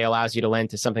SBA allows you to lend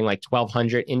to something like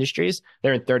 1,200 industries.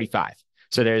 They're in 35.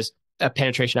 So there's a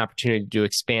penetration opportunity to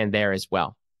expand there as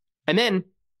well. And then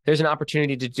there's an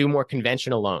opportunity to do more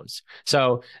conventional loans.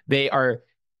 So they are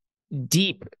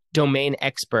deep domain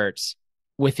experts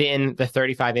within the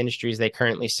 35 industries they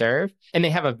currently serve. And they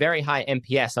have a very high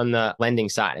NPS on the lending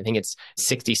side. I think it's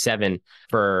 67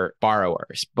 for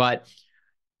borrowers, but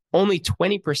only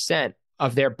 20%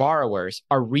 of their borrowers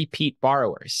are repeat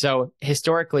borrowers. So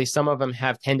historically, some of them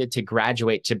have tended to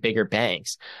graduate to bigger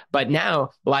banks. But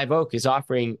now Live Oak is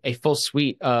offering a full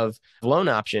suite of loan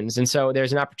options. And so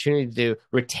there's an opportunity to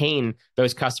retain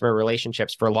those customer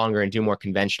relationships for longer and do more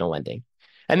conventional lending.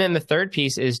 And then the third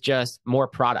piece is just more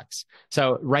products.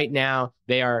 So right now,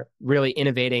 they are really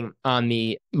innovating on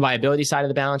the liability side of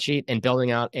the balance sheet and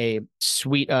building out a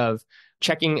suite of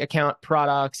checking account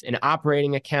products and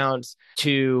operating accounts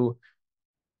to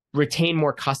retain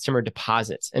more customer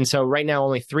deposits. And so right now,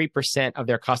 only 3% of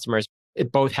their customers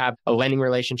both have a lending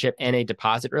relationship and a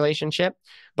deposit relationship.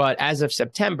 But as of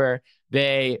September,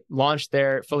 they launched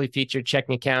their fully featured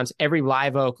checking accounts. Every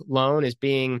Live Oak loan is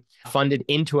being funded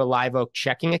into a Live Oak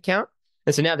checking account.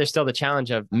 And so now there's still the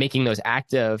challenge of making those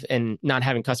active and not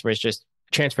having customers just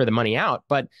transfer the money out.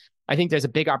 But I think there's a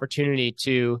big opportunity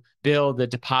to build the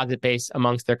deposit base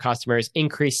amongst their customers,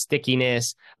 increase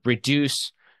stickiness,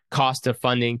 reduce cost of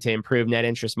funding to improve net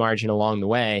interest margin along the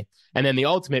way. And then the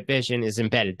ultimate vision is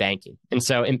embedded banking. And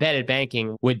so embedded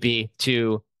banking would be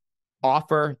to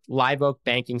offer Live Oak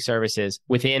banking services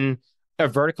within a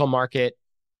vertical market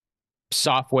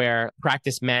software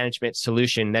practice management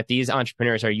solution that these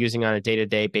entrepreneurs are using on a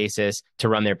day-to-day basis to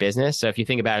run their business. So if you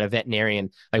think about a veterinarian,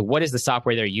 like what is the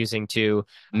software they're using to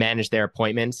manage their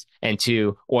appointments and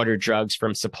to order drugs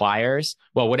from suppliers?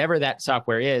 Well, whatever that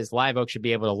software is, Live Oak should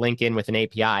be able to link in with an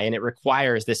API, and it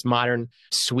requires this modern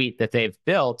suite that they've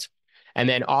built and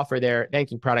then offer their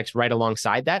banking products right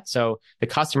alongside that. So the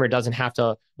customer doesn't have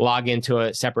to log into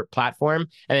a separate platform.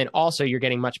 And then also you're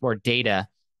getting much more data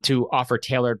to offer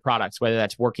tailored products, whether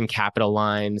that's working capital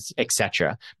lines, et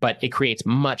cetera. But it creates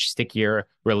much stickier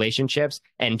relationships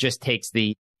and just takes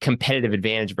the competitive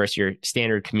advantage versus your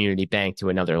standard community bank to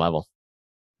another level.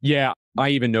 Yeah, I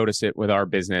even notice it with our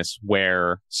business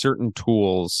where certain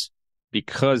tools,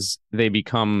 because they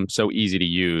become so easy to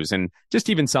use, and just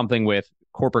even something with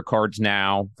corporate cards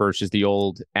now versus the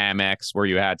old Amex where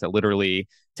you had to literally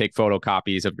take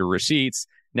photocopies of your receipts.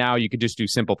 Now you could just do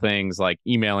simple things like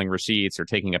emailing receipts or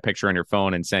taking a picture on your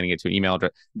phone and sending it to an email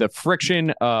address. The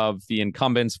friction of the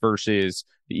incumbents versus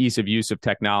the ease of use of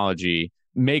technology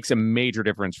makes a major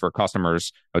difference for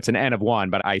customers. It's an N of one,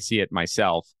 but I see it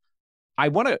myself. I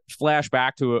want to flash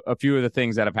back to a few of the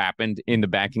things that have happened in the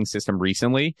banking system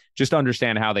recently, just to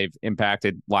understand how they've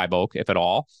impacted Live Oak, if at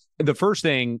all. The first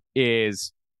thing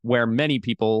is where many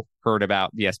people heard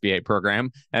about the SBA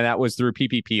program, and that was through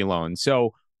PPP loans.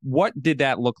 So what did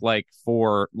that look like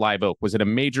for Live Oak? Was it a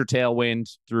major tailwind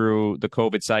through the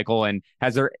COVID cycle? And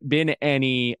has there been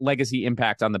any legacy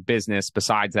impact on the business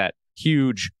besides that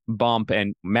huge bump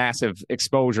and massive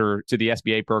exposure to the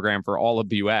SBA program for all of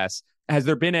the US? Has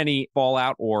there been any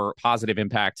fallout or positive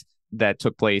impact that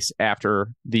took place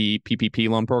after the PPP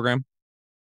loan program?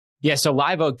 Yeah, so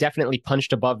Live Oak definitely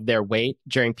punched above their weight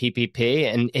during PPP,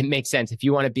 and it makes sense. If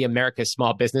you want to be America's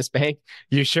small business bank,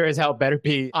 you sure as hell better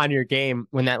be on your game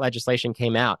when that legislation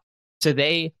came out. So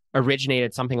they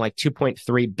originated something like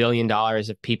 $2.3 billion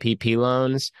of PPP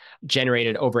loans,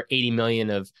 generated over 80 million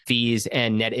of fees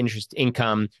and net interest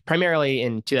income, primarily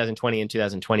in 2020 and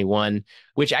 2021,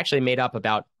 which actually made up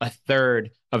about a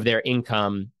third of their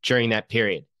income during that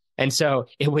period. And so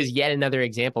it was yet another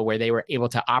example where they were able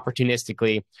to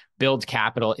opportunistically build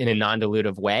capital in a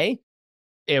non-dilutive way.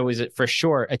 It was for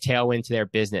sure a tailwind to their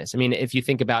business. I mean, if you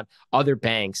think about other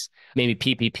banks, maybe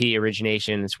PPP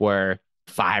originations were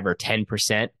 5 or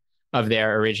 10% of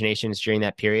their originations during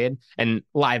that period. And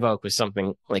Live Oak was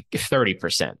something like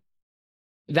 30%.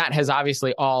 That has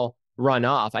obviously all run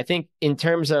off. I think in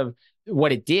terms of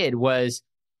what it did was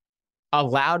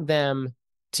allowed them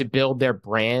to build their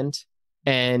brand.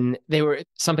 And they were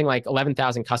something like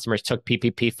 11,000 customers took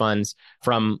PPP funds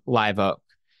from Live Oak.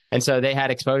 And so they had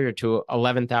exposure to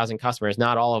 11,000 customers,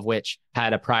 not all of which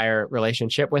had a prior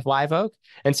relationship with Live Oak.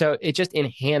 And so it just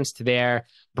enhanced their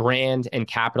brand and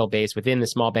capital base within the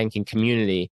small banking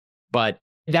community. But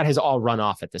that has all run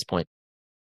off at this point.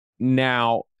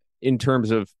 Now, in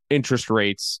terms of interest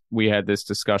rates, we had this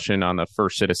discussion on the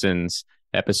First Citizens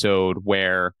episode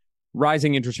where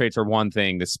rising interest rates are one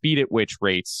thing. The speed at which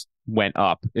rates went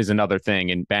up is another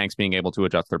thing, and banks being able to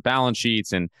adjust their balance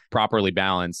sheets and properly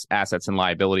balance assets and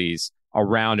liabilities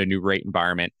around a new rate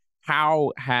environment.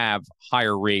 How have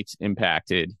higher rates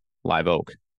impacted Live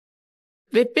Oak?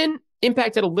 They've been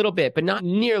impacted a little bit, but not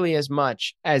nearly as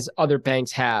much as other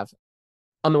banks have.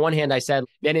 On the one hand, I said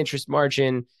net interest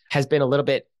margin has been a little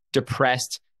bit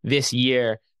depressed this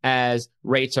year as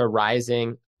rates are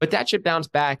rising, but that should bounce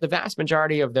back. The vast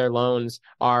majority of their loans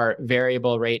are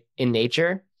variable rate in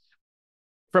nature.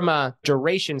 From a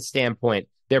duration standpoint,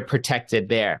 they're protected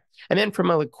there. And then from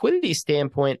a liquidity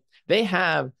standpoint, they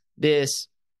have this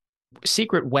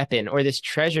secret weapon or this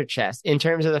treasure chest in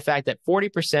terms of the fact that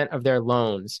 40% of their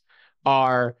loans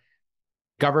are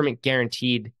government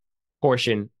guaranteed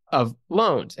portion of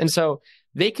loans. And so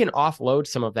they can offload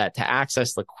some of that to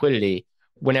access liquidity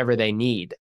whenever they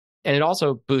need. And it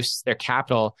also boosts their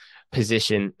capital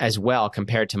position as well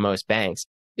compared to most banks.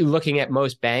 Looking at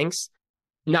most banks,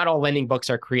 not all lending books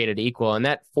are created equal. And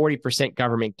that 40%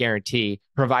 government guarantee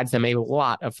provides them a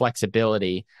lot of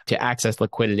flexibility to access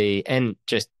liquidity and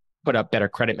just put up better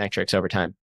credit metrics over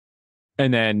time.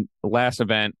 And then the last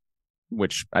event,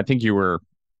 which I think you were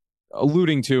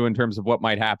alluding to in terms of what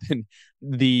might happen,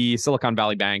 the Silicon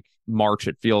Valley Bank March,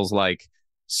 it feels like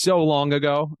so long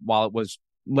ago, while it was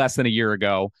less than a year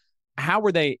ago. How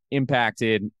were they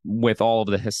impacted with all of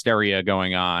the hysteria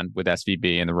going on with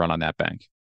SVB and the run on that bank?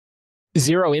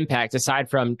 Zero impact, aside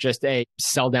from just a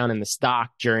sell down in the stock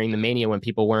during the mania when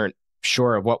people weren't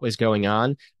sure of what was going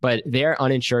on. But their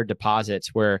uninsured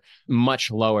deposits were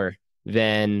much lower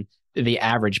than the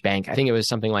average bank. I think it was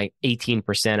something like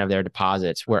 18% of their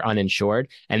deposits were uninsured,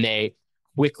 and they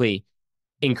quickly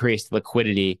increased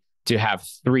liquidity to have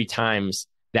 3 times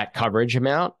that coverage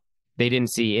amount. They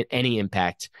didn't see any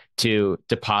impact to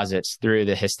deposits through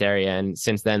the hysteria. And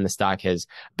since then, the stock has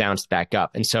bounced back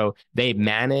up. And so they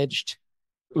managed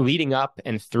leading up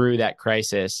and through that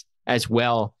crisis as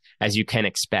well as you can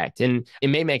expect. And it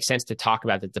may make sense to talk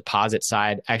about the deposit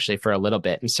side actually for a little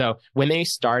bit. And so when they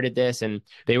started this and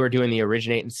they were doing the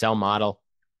originate and sell model,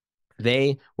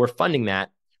 they were funding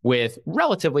that with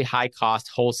relatively high cost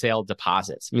wholesale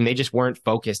deposits. I mean, they just weren't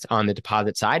focused on the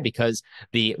deposit side because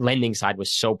the lending side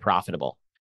was so profitable.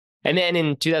 And then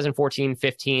in 2014,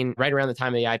 15, right around the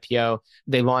time of the IPO,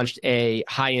 they launched a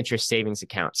high interest savings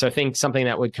account. So I think something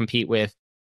that would compete with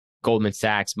Goldman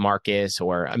Sachs, Marcus,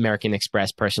 or American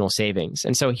Express personal savings.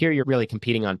 And so here you're really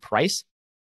competing on price.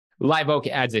 Live Oak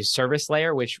adds a service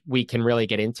layer, which we can really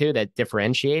get into, that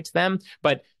differentiates them,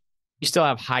 but you still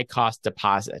have high cost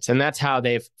deposits. And that's how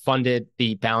they've funded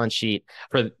the balance sheet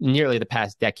for nearly the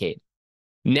past decade.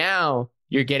 Now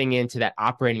you're getting into that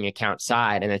operating account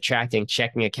side and attracting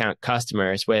checking account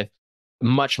customers with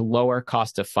much lower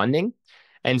cost of funding.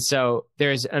 And so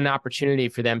there's an opportunity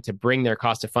for them to bring their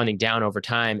cost of funding down over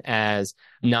time as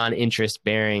non-interest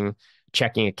bearing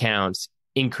checking accounts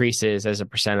increases as a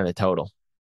percent of the total.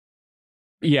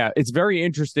 Yeah, it's very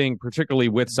interesting, particularly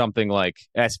with something like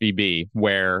SVB,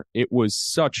 where it was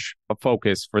such a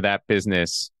focus for that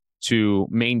business to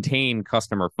maintain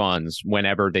customer funds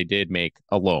whenever they did make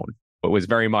a loan. It was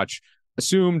very much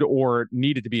assumed or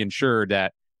needed to be ensured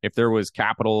that if there was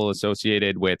capital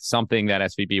associated with something that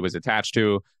SVB was attached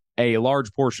to, a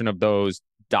large portion of those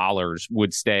dollars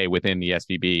would stay within the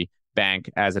SVB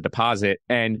bank as a deposit.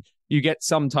 And you get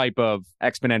some type of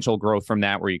exponential growth from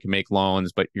that where you can make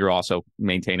loans, but you're also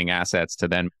maintaining assets to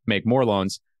then make more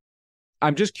loans.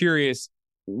 I'm just curious,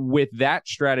 with that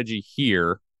strategy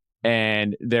here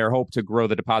and their hope to grow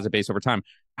the deposit base over time,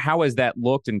 how has that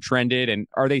looked and trended? And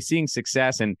are they seeing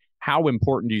success? And how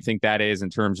important do you think that is in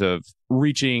terms of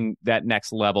reaching that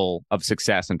next level of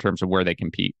success in terms of where they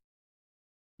compete?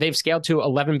 They've scaled to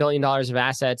 $11 billion of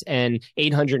assets and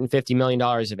 $850 million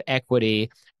of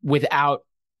equity without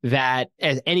that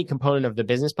as any component of the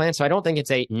business plan. So I don't think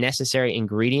it's a necessary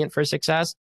ingredient for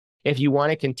success. If you want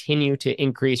to continue to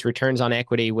increase returns on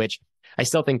equity, which I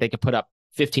still think they could put up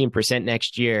 15%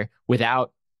 next year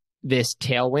without this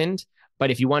tailwind. But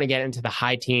if you want to get into the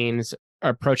high teens,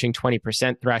 approaching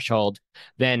 20% threshold,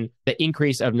 then the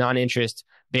increase of non-interest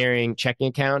bearing checking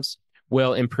accounts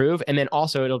will improve. And then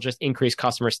also it'll just increase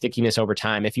customer stickiness over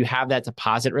time. If you have that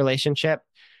deposit relationship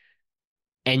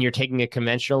and you're taking a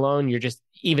conventional loan, you're just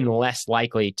even less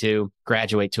likely to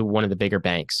graduate to one of the bigger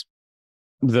banks.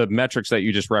 The metrics that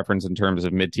you just referenced in terms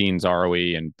of mid-teens ROE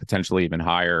and potentially even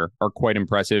higher are quite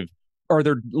impressive. Are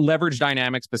there leverage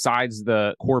dynamics besides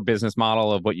the core business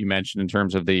model of what you mentioned in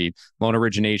terms of the loan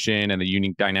origination and the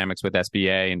unique dynamics with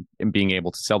SBA and being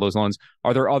able to sell those loans?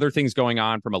 Are there other things going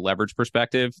on from a leverage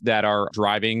perspective that are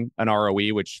driving an ROE,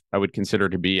 which I would consider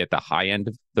to be at the high end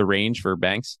of the range for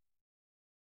banks?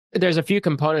 There's a few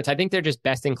components. I think they're just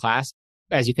best in class.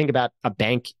 As you think about a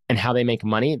bank and how they make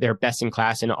money, they're best in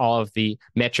class in all of the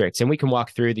metrics. And we can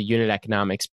walk through the unit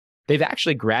economics. They've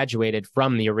actually graduated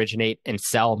from the originate and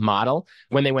sell model.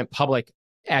 When they went public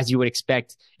as you would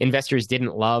expect, investors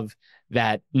didn't love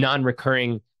that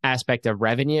non-recurring aspect of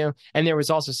revenue. And there was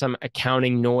also some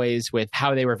accounting noise with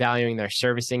how they were valuing their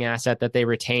servicing asset that they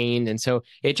retained. And so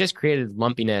it just created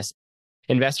lumpiness.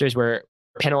 Investors were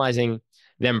penalizing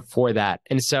them for that.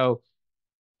 And so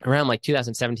around like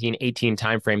 2017, 18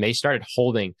 timeframe, they started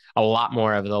holding a lot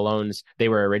more of the loans they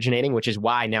were originating, which is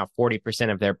why now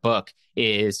 40% of their book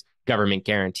is government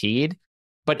guaranteed.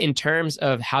 But in terms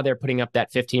of how they're putting up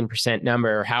that 15%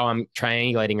 number, or how I'm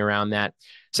triangulating around that,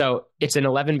 so it's an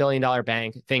 $11 billion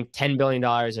bank, think $10 billion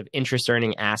of interest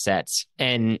earning assets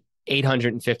and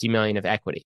 $850 million of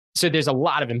equity. So there's a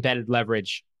lot of embedded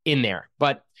leverage in there.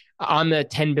 But on the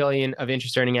 10 billion of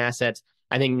interest earning assets,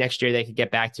 I think next year they could get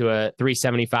back to a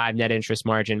 375 net interest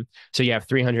margin. So you have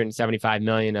 375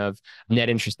 million of net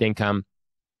interest income.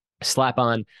 Slap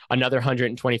on another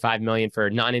 125 million for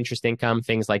non-interest income,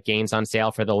 things like gains on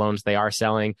sale for the loans they are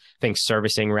selling, things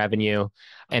servicing revenue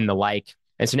and the like.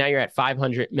 And so now you're at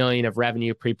 500 million of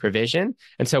revenue pre-provision.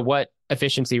 And so what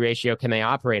efficiency ratio can they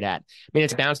operate at? I mean,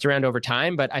 it's bounced around over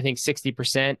time, but I think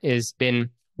 60% has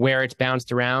been where it's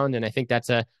bounced around. And I think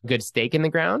that's a good stake in the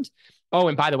ground. Oh,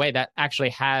 and by the way, that actually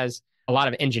has a lot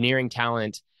of engineering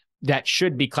talent that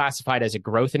should be classified as a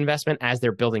growth investment as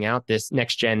they're building out this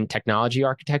next gen technology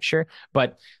architecture.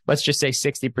 But let's just say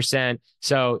 60%.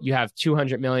 So you have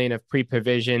 200 million of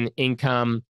pre-provision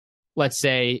income. Let's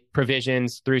say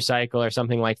provisions through cycle or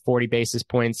something like 40 basis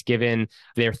points, given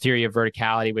their theory of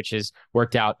verticality, which has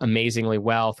worked out amazingly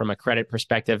well from a credit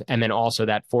perspective. And then also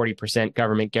that 40%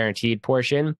 government guaranteed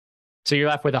portion. So you're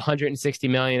left with 160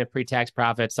 million of pre-tax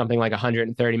profits, something like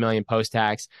 130 million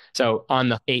post-tax. So on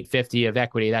the 850 of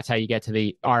equity, that's how you get to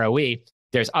the ROE.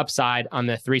 There's upside on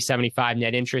the 375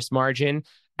 net interest margin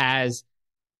as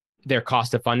their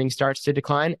cost of funding starts to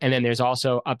decline. And then there's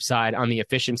also upside on the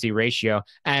efficiency ratio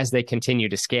as they continue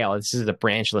to scale. This is a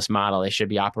branchless model. They should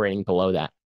be operating below that.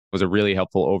 It was a really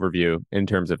helpful overview in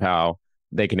terms of how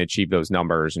they can achieve those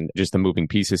numbers and just the moving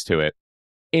pieces to it.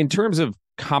 In terms of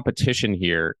competition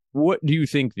here, what do you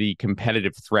think the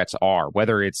competitive threats are?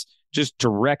 Whether it's just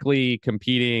directly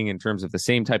competing in terms of the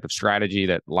same type of strategy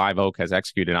that Live Oak has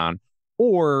executed on,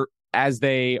 or as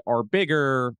they are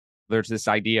bigger, there's this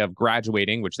idea of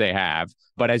graduating, which they have,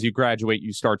 but as you graduate,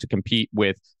 you start to compete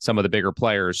with some of the bigger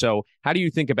players. So how do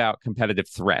you think about competitive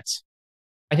threats?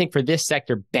 I think for this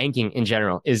sector, banking in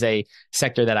general is a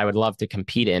sector that I would love to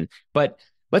compete in. But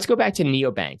let's go back to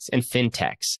neobanks and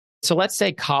fintechs. So let's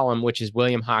say Column, which is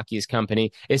William Hockey's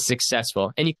company, is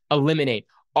successful and you eliminate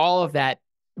all of that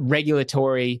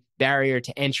regulatory barrier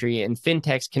to entry and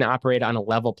fintechs can operate on a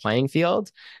level playing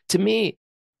field. To me,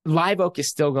 Live Oak is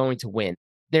still going to win.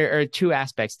 There are two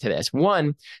aspects to this.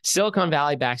 One, Silicon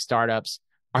Valley-backed startups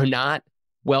are not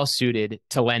well suited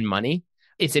to lend money.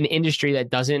 It's an industry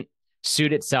that doesn't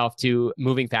suit itself to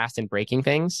moving fast and breaking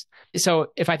things.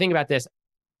 So if I think about this,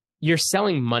 you're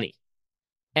selling money.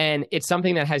 And it's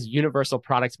something that has universal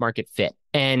product market fit.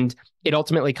 And it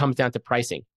ultimately comes down to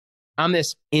pricing. I'm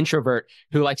this introvert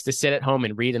who likes to sit at home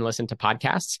and read and listen to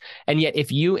podcasts. And yet, if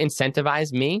you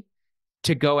incentivize me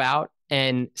to go out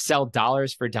and sell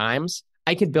dollars for dimes,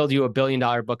 I could build you $1 billion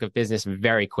book of business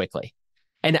very quickly.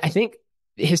 And I think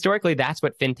historically, that's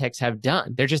what fintechs have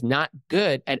done. They're just not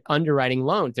good at underwriting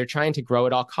loans. They're trying to grow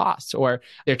at all costs, or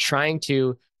they're trying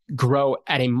to grow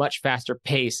at a much faster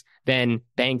pace than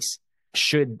banks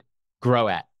should grow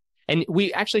at. And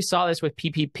we actually saw this with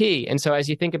PPP. And so as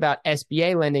you think about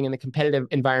SBA lending and the competitive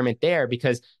environment there,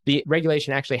 because the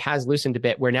regulation actually has loosened a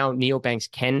bit where now neobanks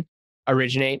can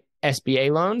originate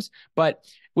SBA loans. But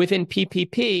within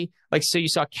PPP, like, so you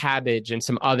saw Cabbage and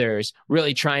some others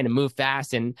really trying to move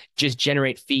fast and just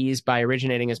generate fees by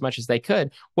originating as much as they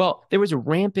could. Well, there was a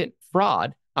rampant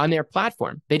fraud on their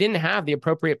platform. They didn't have the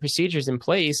appropriate procedures in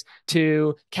place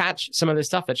to catch some of the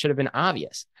stuff that should have been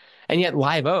obvious. And yet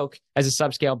Live Oak, as a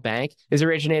subscale bank, is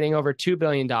originating over $2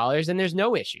 billion and there's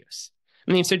no issues.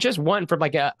 I mean, so just one, from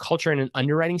like a culture and an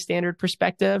underwriting standard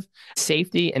perspective,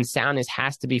 safety and soundness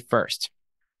has to be first.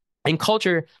 And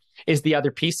culture is the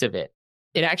other piece of it.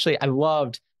 I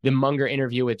loved the Munger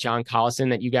interview with John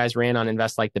Collison that you guys ran on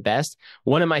Invest Like the Best.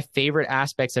 One of my favorite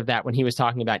aspects of that when he was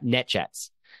talking about NetJets.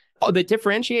 Oh, the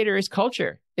differentiator is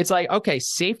culture. It's like, okay,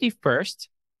 safety first,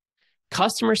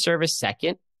 customer service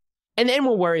second, and then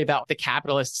we'll worry about the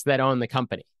capitalists that own the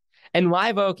company. And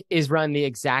Live Oak is run the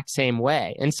exact same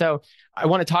way. And so I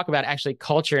want to talk about actually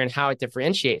culture and how it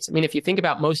differentiates. I mean, if you think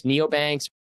about most neobanks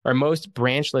or most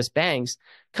branchless banks,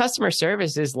 customer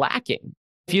service is lacking.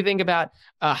 If you think about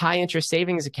a high interest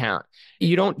savings account,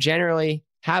 you don't generally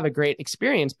have a great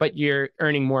experience, but you're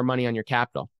earning more money on your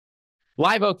capital.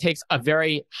 Live Oak takes a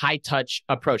very high touch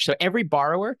approach. So every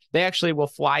borrower, they actually will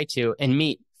fly to and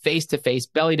meet face to face,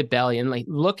 belly to belly, and like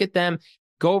look at them,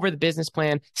 go over the business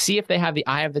plan, see if they have the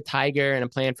eye of the tiger and a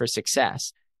plan for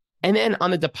success. And then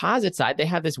on the deposit side, they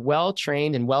have this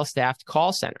well-trained and well-staffed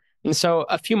call center. And so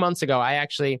a few months ago, I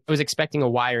was expecting a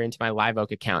wire into my Live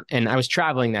Oak account, and I was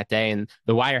traveling that day and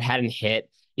the wire hadn't hit,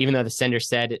 even though the sender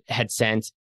said it had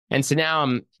sent. And so now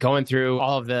I'm going through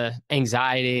all of the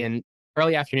anxiety, and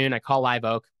early afternoon, I call Live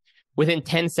Oak. Within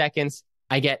 10 seconds,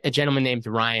 I get a gentleman named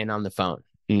Ryan on the phone.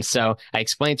 And so I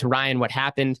explained to Ryan what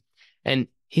happened, and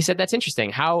he said, "That's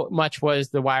interesting. How much was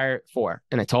the wire for?"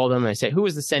 And I told him, I said, "Who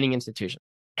was the sending institution?"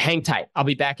 "Hang tight. I'll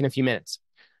be back in a few minutes."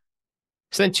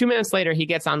 So then 2 minutes later, he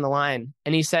gets on the line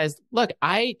and he says, "Look,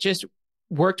 I just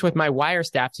worked with my wire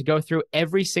staff to go through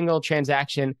every single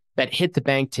transaction that hit the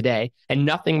bank today, and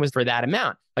nothing was for that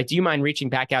amount. Like, do you mind reaching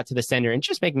back out to the sender and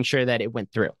just making sure that it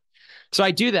went through?" So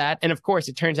I do that. And of course,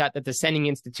 it turns out that the sending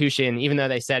institution, even though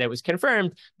they said it was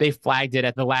confirmed, they flagged it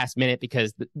at the last minute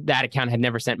because that account had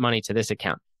never sent money to this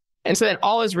account. And so then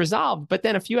all is resolved. But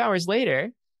then a few hours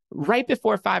later, right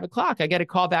before 5 o'clock, I get a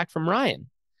call back from Ryan.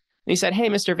 And he said, "Hey,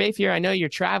 Mr. Vafier, I know you're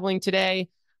traveling today.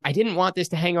 I didn't want this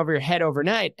to hang over your head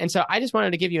overnight. And so I just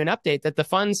wanted to give you an update that the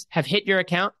funds have hit your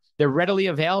account. They're readily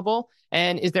available.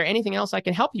 And is there anything else I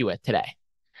can help you with today?"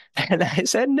 And I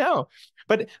said, "No."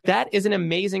 But that is an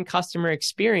amazing customer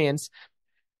experience.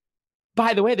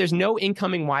 By the way, there's no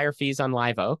incoming wire fees on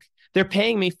Live Oak. They're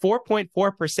paying me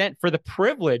 4.4% for the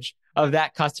privilege of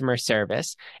that customer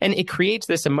service. And it creates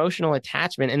this emotional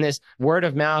attachment and this word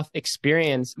of mouth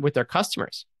experience with their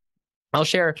customers. I'll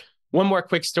share one more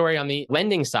quick story on the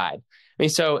lending side.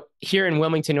 So here in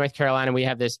Wilmington, North Carolina, we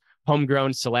have this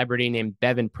homegrown celebrity named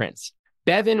Bevan Prince.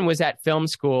 Bevan was at film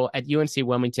school at UNC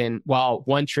Wilmington while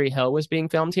One Tree Hill was being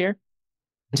filmed here.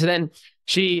 So then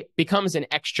she becomes an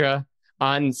extra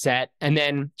on set, and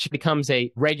then she becomes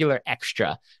a regular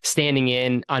extra standing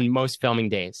in on most filming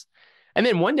days. And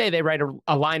then one day they write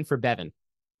a line for Bevan.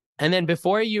 And then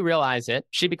before you realize it,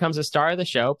 she becomes a star of the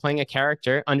show, playing a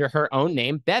character under her own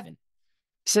name, Bevan.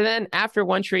 So then after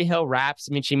One Tree Hill wraps,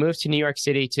 she moves to New York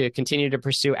City to continue to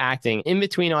pursue acting. In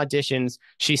between auditions,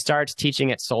 she starts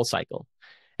teaching at SoulCycle.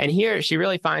 And here she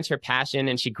really finds her passion,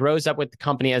 and she grows up with the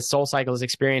company as SoulCycle is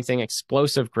experiencing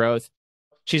explosive growth.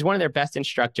 She's one of their best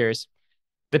instructors.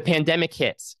 The pandemic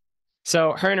hits.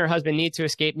 So her and her husband need to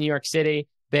escape New York City.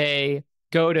 They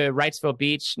go to Wrightsville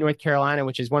Beach, North Carolina,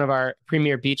 which is one of our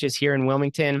premier beaches here in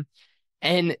Wilmington.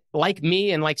 And like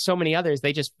me and like so many others,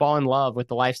 they just fall in love with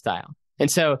the lifestyle. And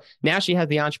so now she has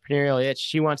the entrepreneurial itch.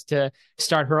 She wants to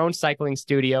start her own cycling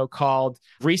studio called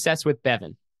Recess with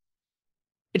Bevan.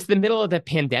 It's the middle of the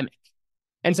pandemic.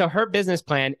 And so her business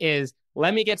plan is,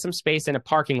 let me get some space in a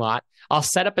parking lot. I'll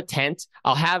set up a tent.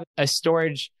 I'll have a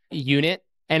storage unit,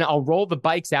 and I'll roll the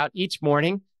bikes out each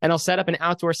morning, and I'll set up an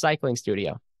outdoor cycling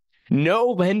studio. No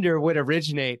lender would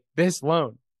originate this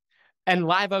loan. And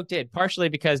Live Oak did, partially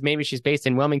because maybe she's based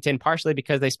in Wilmington, partially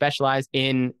because they specialize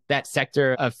in that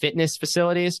sector of fitness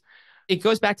facilities. It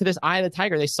goes back to this eye of the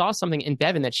tiger. They saw something in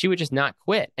Bevan that she would just not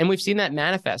quit. And we've seen that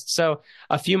manifest. So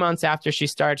a few months after she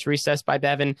starts Recess by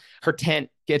Bevan, her tent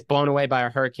gets blown away by a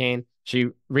hurricane. She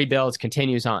rebuilds,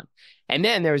 continues on. And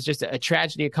then there was just a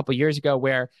tragedy a couple of years ago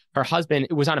where her husband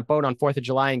was on a boat on 4th of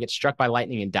July and gets struck by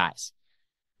lightning and dies.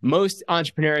 Most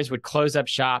entrepreneurs would close up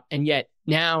shop, and yet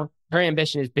now her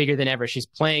ambition is bigger than ever. She's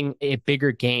playing a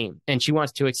bigger game, and she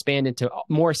wants to expand into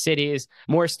more cities,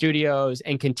 more studios,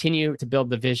 and continue to build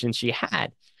the vision she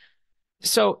had.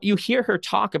 So you hear her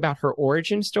talk about her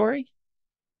origin story,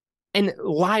 and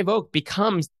Live Oak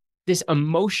becomes this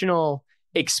emotional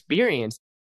experience.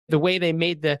 The way they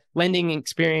made the lending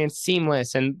experience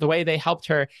seamless, and the way they helped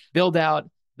her build out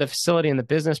the facility and the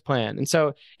business plan. And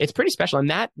so it's pretty special.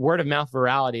 And that word of mouth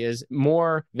virality is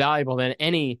more valuable than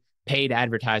any paid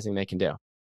advertising they can do.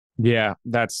 Yeah,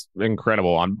 that's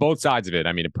incredible on both sides of it.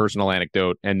 A personal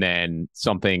anecdote and then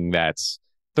something that's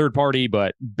third party,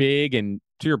 but big. And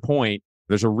to your point,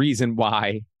 there's a reason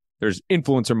why there's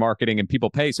influencer marketing and people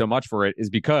pay so much for it, is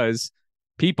because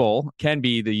people can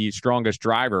be the strongest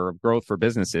driver of growth for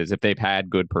businesses if they've had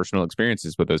good personal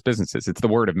experiences with those businesses. It's the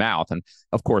word of mouth. And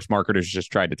of course, marketers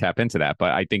just tried to tap into that.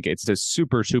 But I think it's a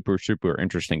super, super, super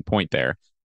interesting point there.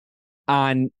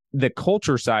 On the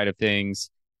culture side of things,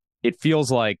 it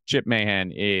feels like Chip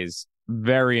Mahan is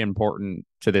very important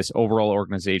to this overall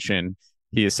organization.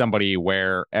 He is somebody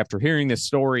where, after hearing this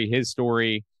story, his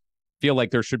story, feel like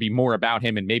there should be more about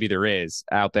him, and maybe there is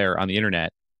out there on the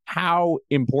internet. How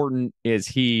important is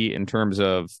he in terms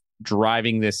of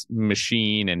driving this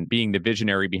machine and being the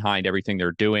visionary behind everything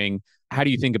they're doing? How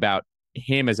do you think about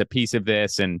him as a piece of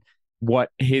this? And what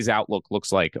his outlook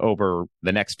looks like over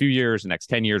the next few years, the next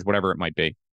 10 years, whatever it might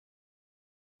be.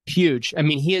 Huge. I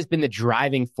mean, he has been the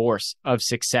driving force of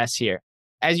success here.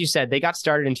 As you said, they got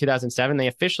started in 2007. They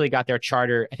officially got their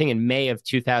charter, I think, in May of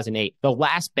 2008, the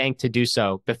last bank to do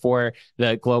so before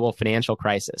the global financial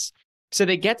crisis. So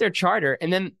they get their charter,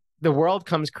 and then the world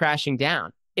comes crashing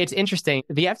down. It's interesting.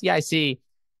 The FDIC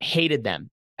hated them.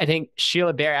 I think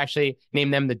Sheila Bair actually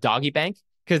named them the doggy bank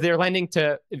because they're lending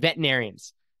to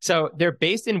veterinarians. So they're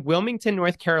based in Wilmington,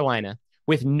 North Carolina,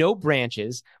 with no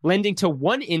branches, lending to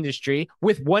one industry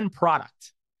with one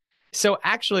product. So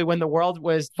actually, when the world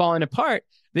was falling apart,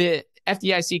 the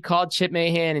FDIC called Chip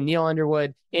Mahan and Neil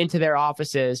Underwood into their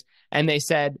offices, and they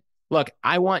said, look,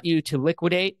 I want you to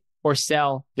liquidate or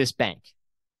sell this bank.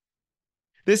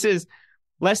 This is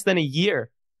less than a year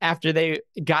after they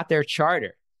got their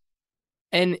charter.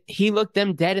 And he looked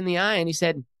them dead in the eye and he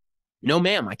said, no,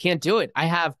 ma'am, I can't do it. I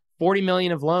have 40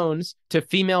 million of loans to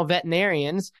female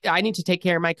veterinarians. I need to take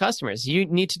care of my customers. You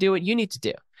need to do what you need to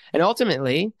do. And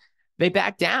ultimately, they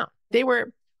backed down. They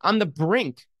were on the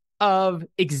brink of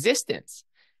existence.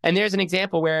 And there's an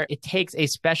example where it takes a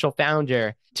special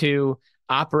founder to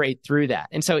operate through that.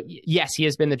 And so, yes, he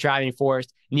has been the driving force.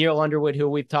 Neil Underwood, who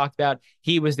we've talked about,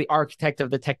 he was the architect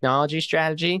of the technology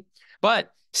strategy.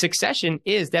 But succession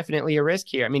is definitely a risk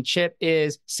here. I mean, Chip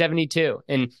is 72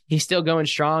 and he's still going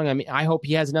strong. I mean, I hope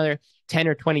he has another 10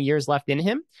 or 20 years left in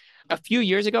him. A few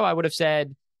years ago, I would have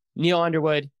said Neil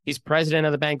Underwood, he's president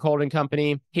of the bank holding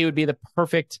company. He would be the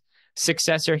perfect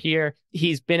successor here.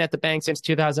 He's been at the bank since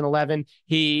 2011.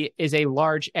 He is a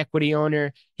large equity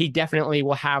owner. He definitely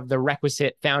will have the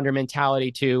requisite founder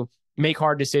mentality to make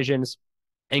hard decisions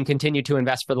and continue to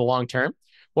invest for the long term.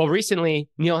 Well, recently,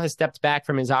 Neil has stepped back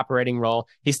from his operating role.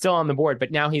 He's still on the board,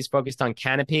 but now he's focused on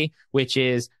Canopy, which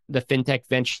is the fintech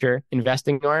venture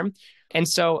investing arm. And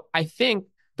so I think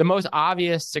the most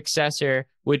obvious successor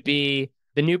would be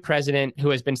the new president who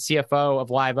has been CFO of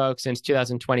Live Oak since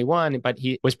 2021, but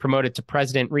he was promoted to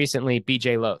president recently,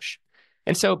 BJ Loesch.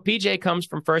 And so BJ comes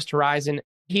from First Horizon.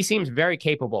 He seems very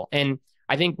capable. And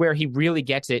I think where he really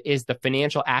gets it is the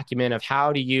financial acumen of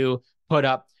how do you put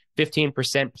up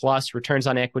 15% plus returns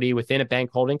on equity within a bank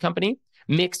holding company,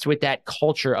 mixed with that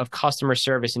culture of customer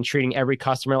service and treating every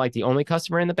customer like the only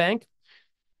customer in the bank.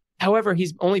 However,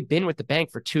 he's only been with the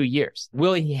bank for 2 years.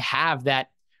 Will he have that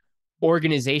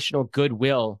organizational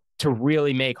goodwill to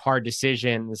really make hard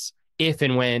decisions if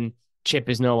and when Chip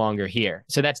is no longer here?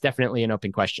 So that's definitely an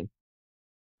open question.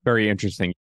 Very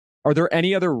interesting. Are there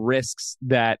any other risks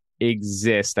that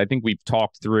exist? I think we've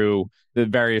talked through the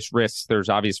various risks. There's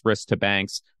obvious risks to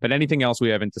banks, but anything else we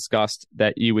haven't discussed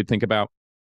that you would think about?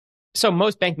 So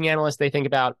most banking analysts, they think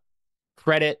about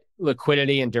credit,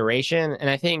 liquidity, and duration. And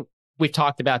I think we've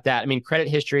talked about that. I mean, credit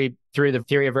history through the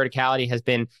theory of verticality has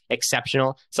been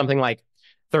exceptional. Something like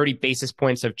 30 basis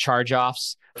points of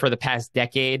charge-offs for the past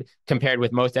decade compared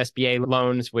with most SBA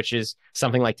loans, which is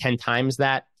something like 10 times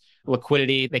that.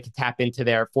 Liquidity, they can tap into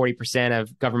their 40%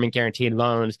 of government guaranteed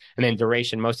loans, and then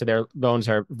duration, most of their loans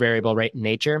are variable rate in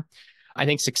nature. I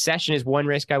think succession is one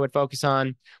risk I would focus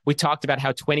on. We talked about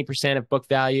how 20% of book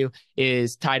value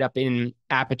is tied up in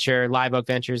Aperture, Live Oak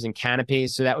Ventures, and Canopy.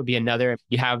 So that would be another.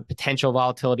 You have potential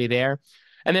volatility there.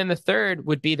 And then the third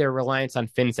would be their reliance on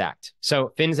Finxact.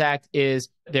 So Finxact is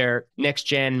their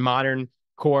next-gen modern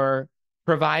core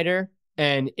provider,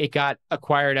 and it got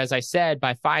acquired, as I said,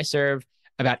 by Fiserv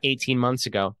about 18 months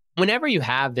ago. Whenever you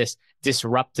have this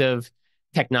disruptive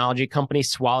technology company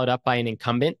swallowed up by an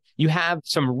incumbent, you have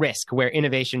some risk where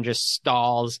innovation just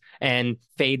stalls and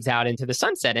fades out into the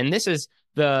sunset. And this is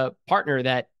the partner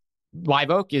that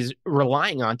Live Oak is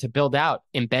relying on to build out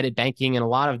embedded banking and a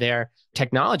lot of their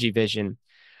technology vision.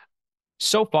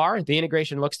 So far, the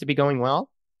integration looks to be going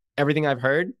well. Everything I've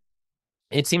heard,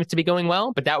 it seems to be going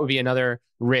well, but that would be another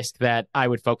risk that I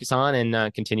would focus on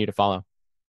and continue to follow.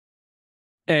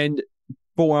 And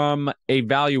from a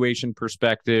valuation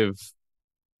perspective,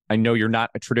 I know you're not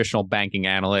a traditional banking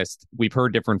analyst. We've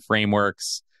heard different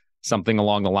frameworks, something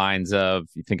along the lines of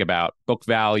you think about book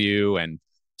value and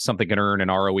something can earn an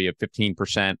ROE of 15%,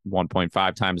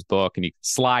 1.5 times book, and you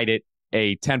slide it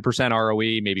a 10%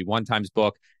 ROE, maybe 1 times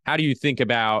book. How do you think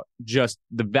about just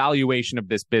the valuation of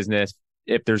this business?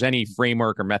 If there's any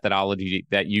framework or methodology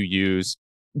that you use,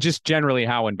 just generally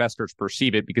how investors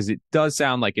perceive it, because it does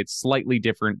sound like it's slightly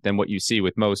different than what you see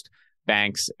with most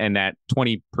banks, and that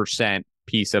 20%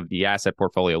 piece of the asset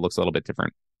portfolio looks a little bit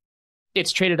different.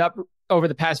 It's traded up over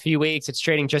the past few weeks. It's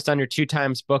trading just under 2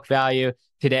 times book value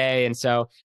today. And so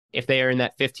if they earn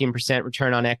that 15%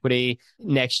 return on equity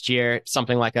next year,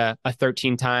 something like a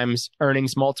 13 times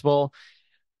earnings multiple.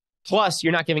 Plus,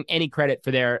 you're not giving any credit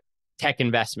for their tech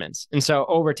investments. And so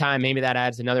over time, maybe that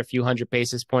adds another few hundred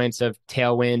basis points of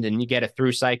tailwind, and you get a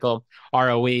through cycle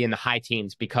ROE in the high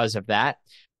teens because of that.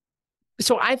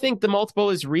 So I think the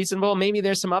multiple is reasonable. Maybe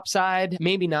there's some upside,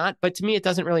 maybe not. But to me, it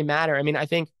doesn't really matter. I mean, I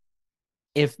think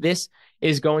if this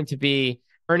is going to be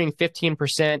earning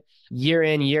 15% year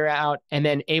in, year out, and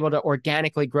then able to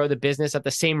organically grow the business at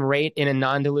the same rate in a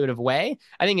non-dilutive way,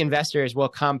 I think investors will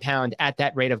compound at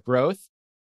that rate of growth.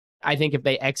 I think if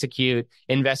they execute,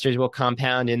 investors will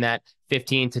compound in that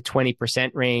 15 to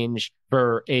 20% range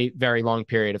for a very long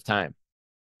period of time.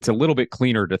 It's a little bit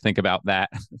cleaner to think about that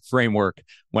framework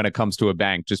when it comes to a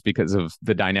bank, just because of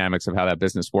the dynamics of how that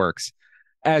business works.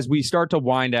 As we start to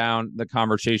wind down the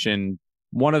conversation,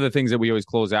 one of the things that we always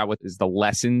close out with is the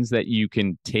lessons that you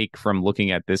can take from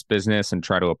looking at this business and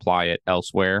try to apply it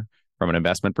elsewhere from an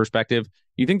investment perspective. Do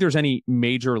you think there's any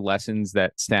major lessons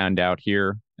that stand out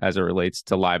here as it relates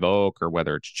to Live Oak, or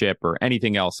whether it's Chip or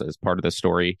anything else as part of the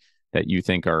story that you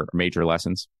think are major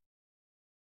lessons?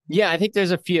 Yeah, I think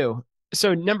there's a few.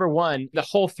 So number one, the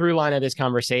whole through line of this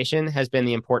conversation has been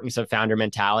the importance of founder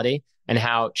mentality and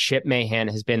how Chip Mahan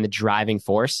has been the driving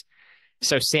force.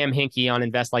 So Sam Hinkie on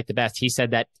Invest Like the Best, he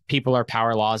said that people are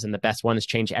power laws and the best ones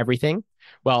change everything.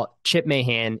 Well, Chip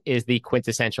Mahan is the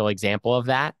quintessential example of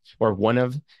that, or one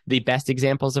of the best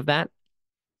examples of that.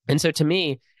 And so to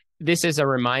me, this is a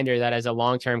reminder that as a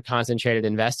long-term concentrated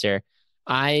investor,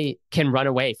 I can run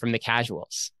away from the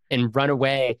casuals and run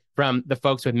away from the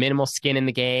folks with minimal skin in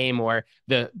the game, or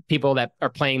the people that are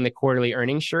playing the quarterly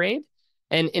earnings charade.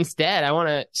 And instead, I want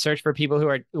to search for people who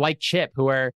are like Chip, who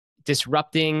are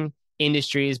disrupting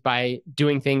industries by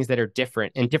doing things that are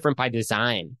different and different by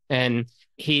design. And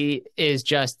he is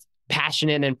just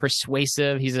passionate and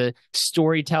persuasive. He's a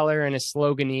storyteller and a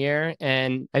sloganeer.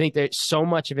 And I think that so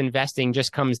much of investing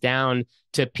just comes down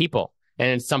to people, and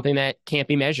it's something that can't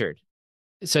be measured.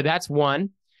 So that's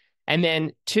one. And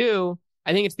then two,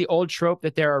 I think it's the old trope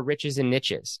that there are riches and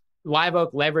niches. Live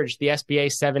Oak leveraged the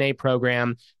SBA 7A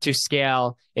program to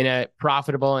scale in a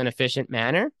profitable and efficient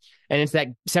manner. And it's that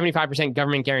 75%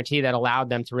 government guarantee that allowed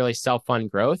them to really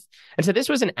self-fund growth. And so this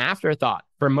was an afterthought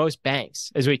for most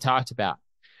banks, as we talked about.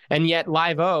 And yet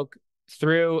Live Oak,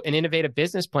 through an innovative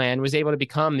business plan, was able to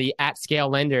become the at-scale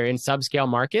lender in subscale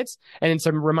markets. And it's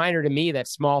a reminder to me that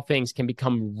small things can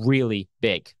become really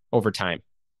big over time.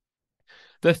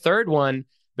 The third one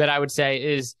that I would say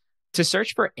is to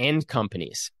search for end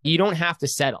companies. You don't have to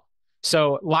settle.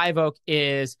 So Live Oak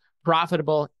is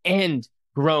profitable and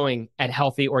growing at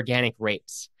healthy organic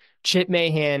rates. Chip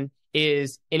Mahan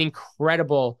is an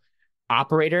incredible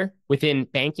operator within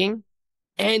banking,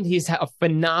 and he's a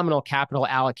phenomenal capital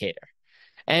allocator.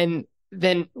 And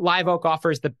then Live Oak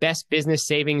offers the best business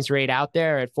savings rate out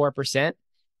there at 4%,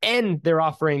 and they're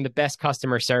offering the best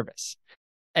customer service.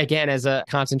 Again, as a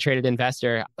concentrated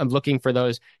investor, I'm looking for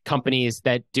those companies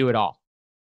that do it all.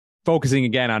 Focusing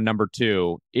again on number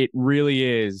two, it really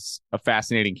is a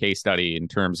fascinating case study in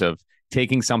terms of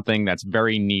taking something that's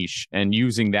very niche and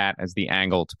using that as the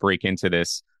angle to break into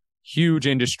this huge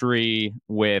industry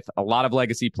with a lot of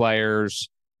legacy players,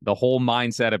 the whole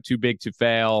mindset of too big to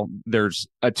fail. There's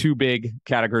a too big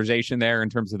categorization there in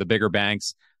terms of the bigger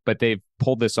banks, but they've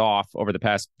pulled this off over the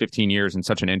past 15 years in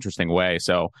such an interesting way.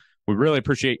 So we really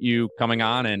appreciate you coming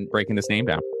on and breaking this name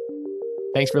down.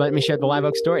 Thanks for letting me share the Live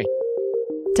Oak story.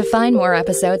 To find more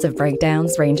episodes of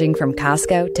breakdowns ranging from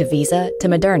Costco to Visa to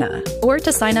Moderna, or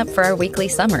to sign up for our weekly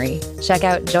summary, check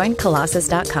out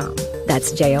joincolossus.com.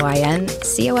 That's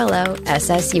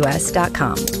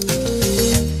JoinColossus.com.